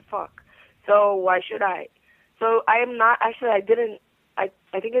doesn't give a fuck. So why should I? So I am not, actually I didn't, I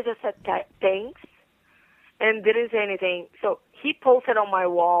think I just said thanks and didn't say anything. So he posted on my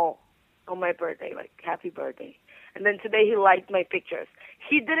wall on my birthday, like happy birthday. And then today he liked my pictures.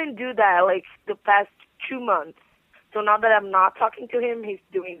 He didn't do that like the past 2 months. So now that I'm not talking to him, he's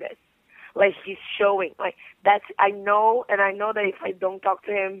doing this. Like he's showing. Like that's, I know, and I know that if I don't talk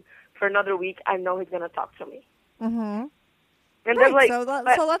to him for another week, I know he's going to talk to me. Mm-hmm. And right, like, so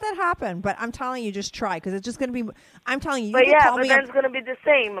let that happen. But I'm telling you, just try, because it's just going to be. I'm telling you, but can call but me then up. it's going to be the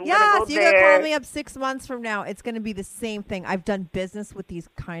same. I'm yes, gonna go you there. can call me up 6 months from now. It's going to be the same thing. I've done business with these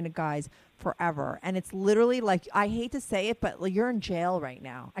kind of guys forever, and it's literally like, I hate to say it, but you're in jail right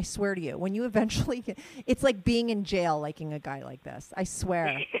now. I swear to you. When you eventually, it's like being in jail, liking a guy like this. I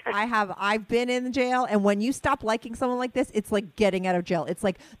swear. I've been in jail, and when you stop liking someone like this, it's like getting out of jail. It's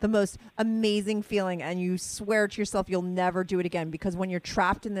like the most amazing feeling, and you swear to yourself you'll never do it again, because when you're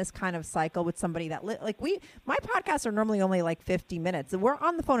trapped in this kind of cycle with somebody that my podcasts are normally only like 50 minutes, and we're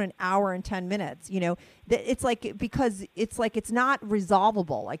on the phone an hour and 10 minutes. You know, it's like, because it's like it's not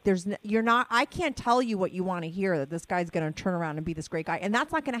resolvable. Like I can't tell you what you want to hear, that this guy's going to turn around and be this great guy, and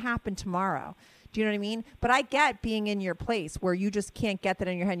that's not going to happen tomorrow. Do you know what I mean? But I get being in your place where you just can't get that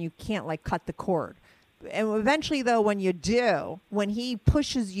in your head and you can't like cut the cord. And eventually, though, when you do, when he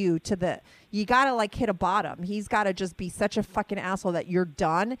pushes you to you got to like hit a bottom. He's got to just be such a fucking asshole that you're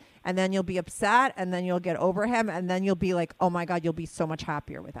done, and then you'll be upset, and then you'll get over him, and then you'll be like, oh my God, you'll be so much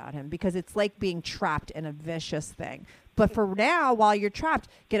happier without him, because it's like being trapped in a vicious thing. But for now, while you're trapped,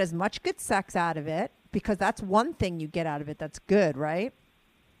 get as much good sex out of it, because that's one thing you get out of it that's good, right?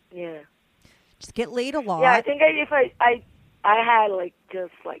 Yeah. Just get laid a lot. Yeah, I think if I had like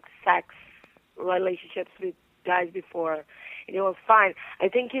just like sex relationships with guys before, and it was fine. I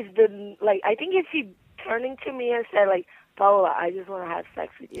think if he turning to me and said like, Paola, I just want to have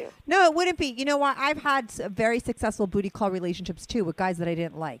sex with you. No, it wouldn't be. You know what? I've had very successful booty call relationships too with guys that I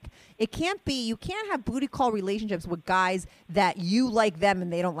didn't like. It can't be. You can't have booty call relationships with guys that you like them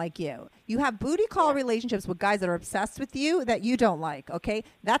and they don't like you. You have booty call relationships with guys that are obsessed with you that you don't like, okay?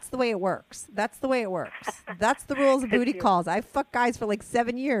 That's the way it works. That's the way it works. That's the rules of booty calls. I fucked guys for like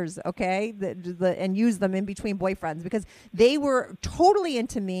 7 years, okay? And used them in between boyfriends because they were totally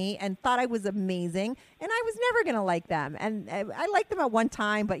into me and thought I was amazing, and I was never going to like them. And I liked them at one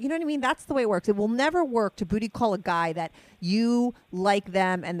time, but you know what I mean? That's the way it works. It will never work to booty call a guy that you like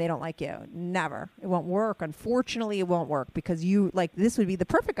them and they don't like you. Never. It won't work. Unfortunately, it won't work because this would be the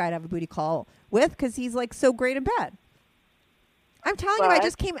perfect guy to have a booty call with because he's like so great in bed. I'm telling you, I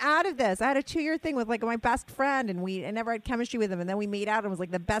just came out of this. I had a 2-year thing with like my best friend, and I never had chemistry with him, and then we made out, and it was like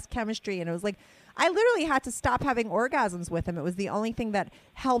the best chemistry, and it was like I literally had to stop having orgasms with him. It was the only thing that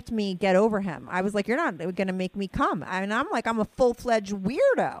helped me get over him. I was like, you're not going to make me come. And I'm like, I'm a full-fledged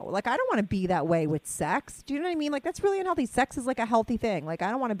weirdo. Like, I don't want to be that way with sex. Do you know what I mean? Like, that's really unhealthy. Sex is like a healthy thing. Like, I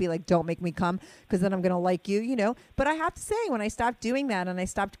don't want to be like, don't make me come because then I'm going to like you, you know? But I have to say, when I stopped doing that and I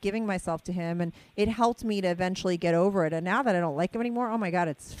stopped giving myself to him, and it helped me to eventually get over it. And now that I don't like him anymore, oh my God,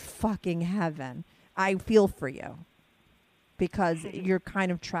 it's fucking heaven. I feel for you because you're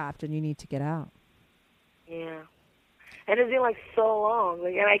kind of trapped and you need to get out. Yeah. And it's been like so long.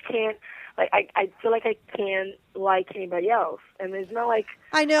 Like, and I can't, like, I feel like I can't like anybody else. And it's not like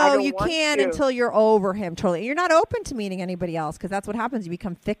I know you can until you're over him totally. You're not open to meeting anybody else because that's what happens. You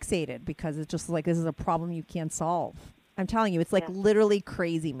become fixated because it's just like this is a problem you can't solve. I'm telling you, it's like literally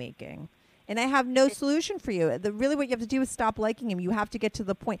crazy making. And I have no solution for you. Really what you have to do is stop liking him. You have to get to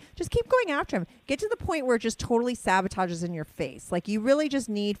the point. Just keep going after him. Get to the point where it just totally sabotages in your face. Like, you really just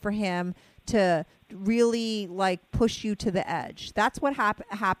need for him to really, like, push you to the edge. That's what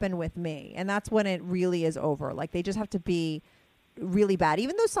happened with me. And that's when it really is over. Like, they just have to be really bad.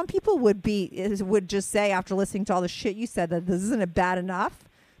 Even though some people would just say, after listening to all the shit you said, that this isn't bad enough.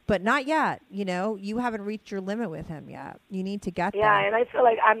 But not yet. You know, you haven't reached your limit with him yet. You need to get there. Yeah, and I feel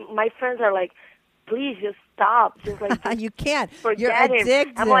like my friends are like, please just stop. Just like just you can't. Forget You're addicted.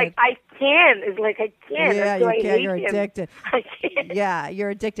 him. I'm like, I can't. It's like I can't. Yeah, you can't. You're addicted. I can't. Yeah,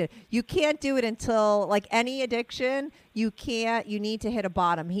 you're addicted. You can't do it until, like any addiction, you can't. You need to hit a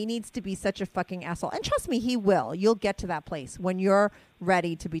bottom. He needs to be such a fucking asshole. And trust me, he will. You'll get to that place when you're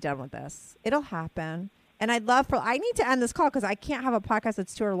ready to be done with this. It'll happen. And I need to end this call because I can't have a podcast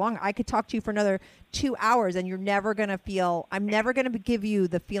that's 2 hours long. I could talk to you for another 2 hours and I'm never going to give you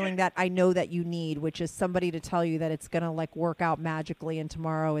the feeling that I know that you need, which is somebody to tell you that it's going to, like, work out magically and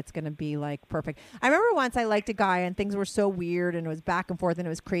tomorrow it's going to be, like, perfect. I remember once I liked a guy and things were so weird and it was back and forth and it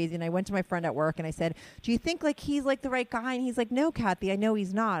was crazy. And I went to my friend at work and I said, do you think, like, he's, like, the right guy? And he's like, no, Kathy, I know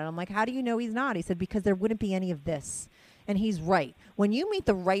he's not. And I'm like, how do you know he's not? He said, because there wouldn't be any of this. And he's right. When you meet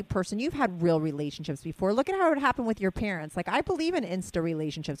the right person, you've had real relationships before. Look at how it happened with your parents. Like, I believe in Insta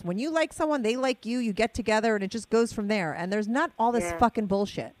relationships. When you like someone, they like you, you get together, and it just goes from there. And there's not all this fucking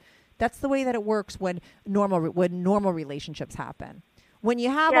bullshit. That's the way that it works when normal relationships happen. When you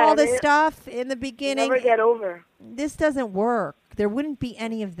have all this stuff in the beginning, never get over. This doesn't work. There wouldn't be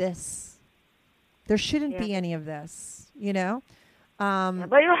any of this. There shouldn't be any of this, you know?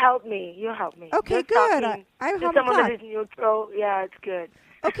 But you'll help me. Okay, just good. I'm glad. someone that is neutral. Yeah, it's good.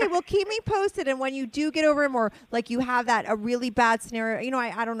 Okay, well, keep me posted. And when you do get over him, or like you have a really bad scenario, you know,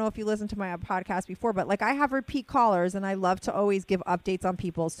 I don't know if you listened to my podcast before, but like I have repeat callers and I love to always give updates on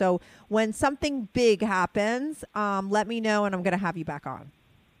people. So when something big happens, let me know and I'm going to have you back on.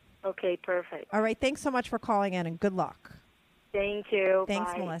 Okay, perfect. All right. Thanks so much for calling in and good luck. Thank you.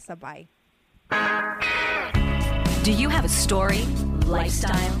 Thanks, Bye. Melissa. Bye. Do you have a story,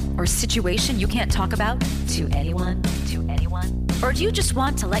 lifestyle, or situation you can't talk about to anyone? Or do you just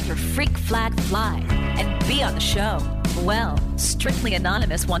want to let your freak flag fly and be on the show? Well, Strictly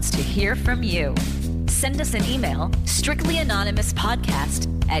Anonymous wants to hear from you. Send us an email,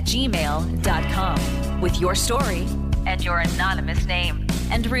 strictlyanonymouspodcast@gmail.com, with your story and your anonymous name.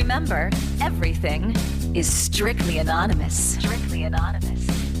 And remember, everything is strictly anonymous. Strictly Anonymous.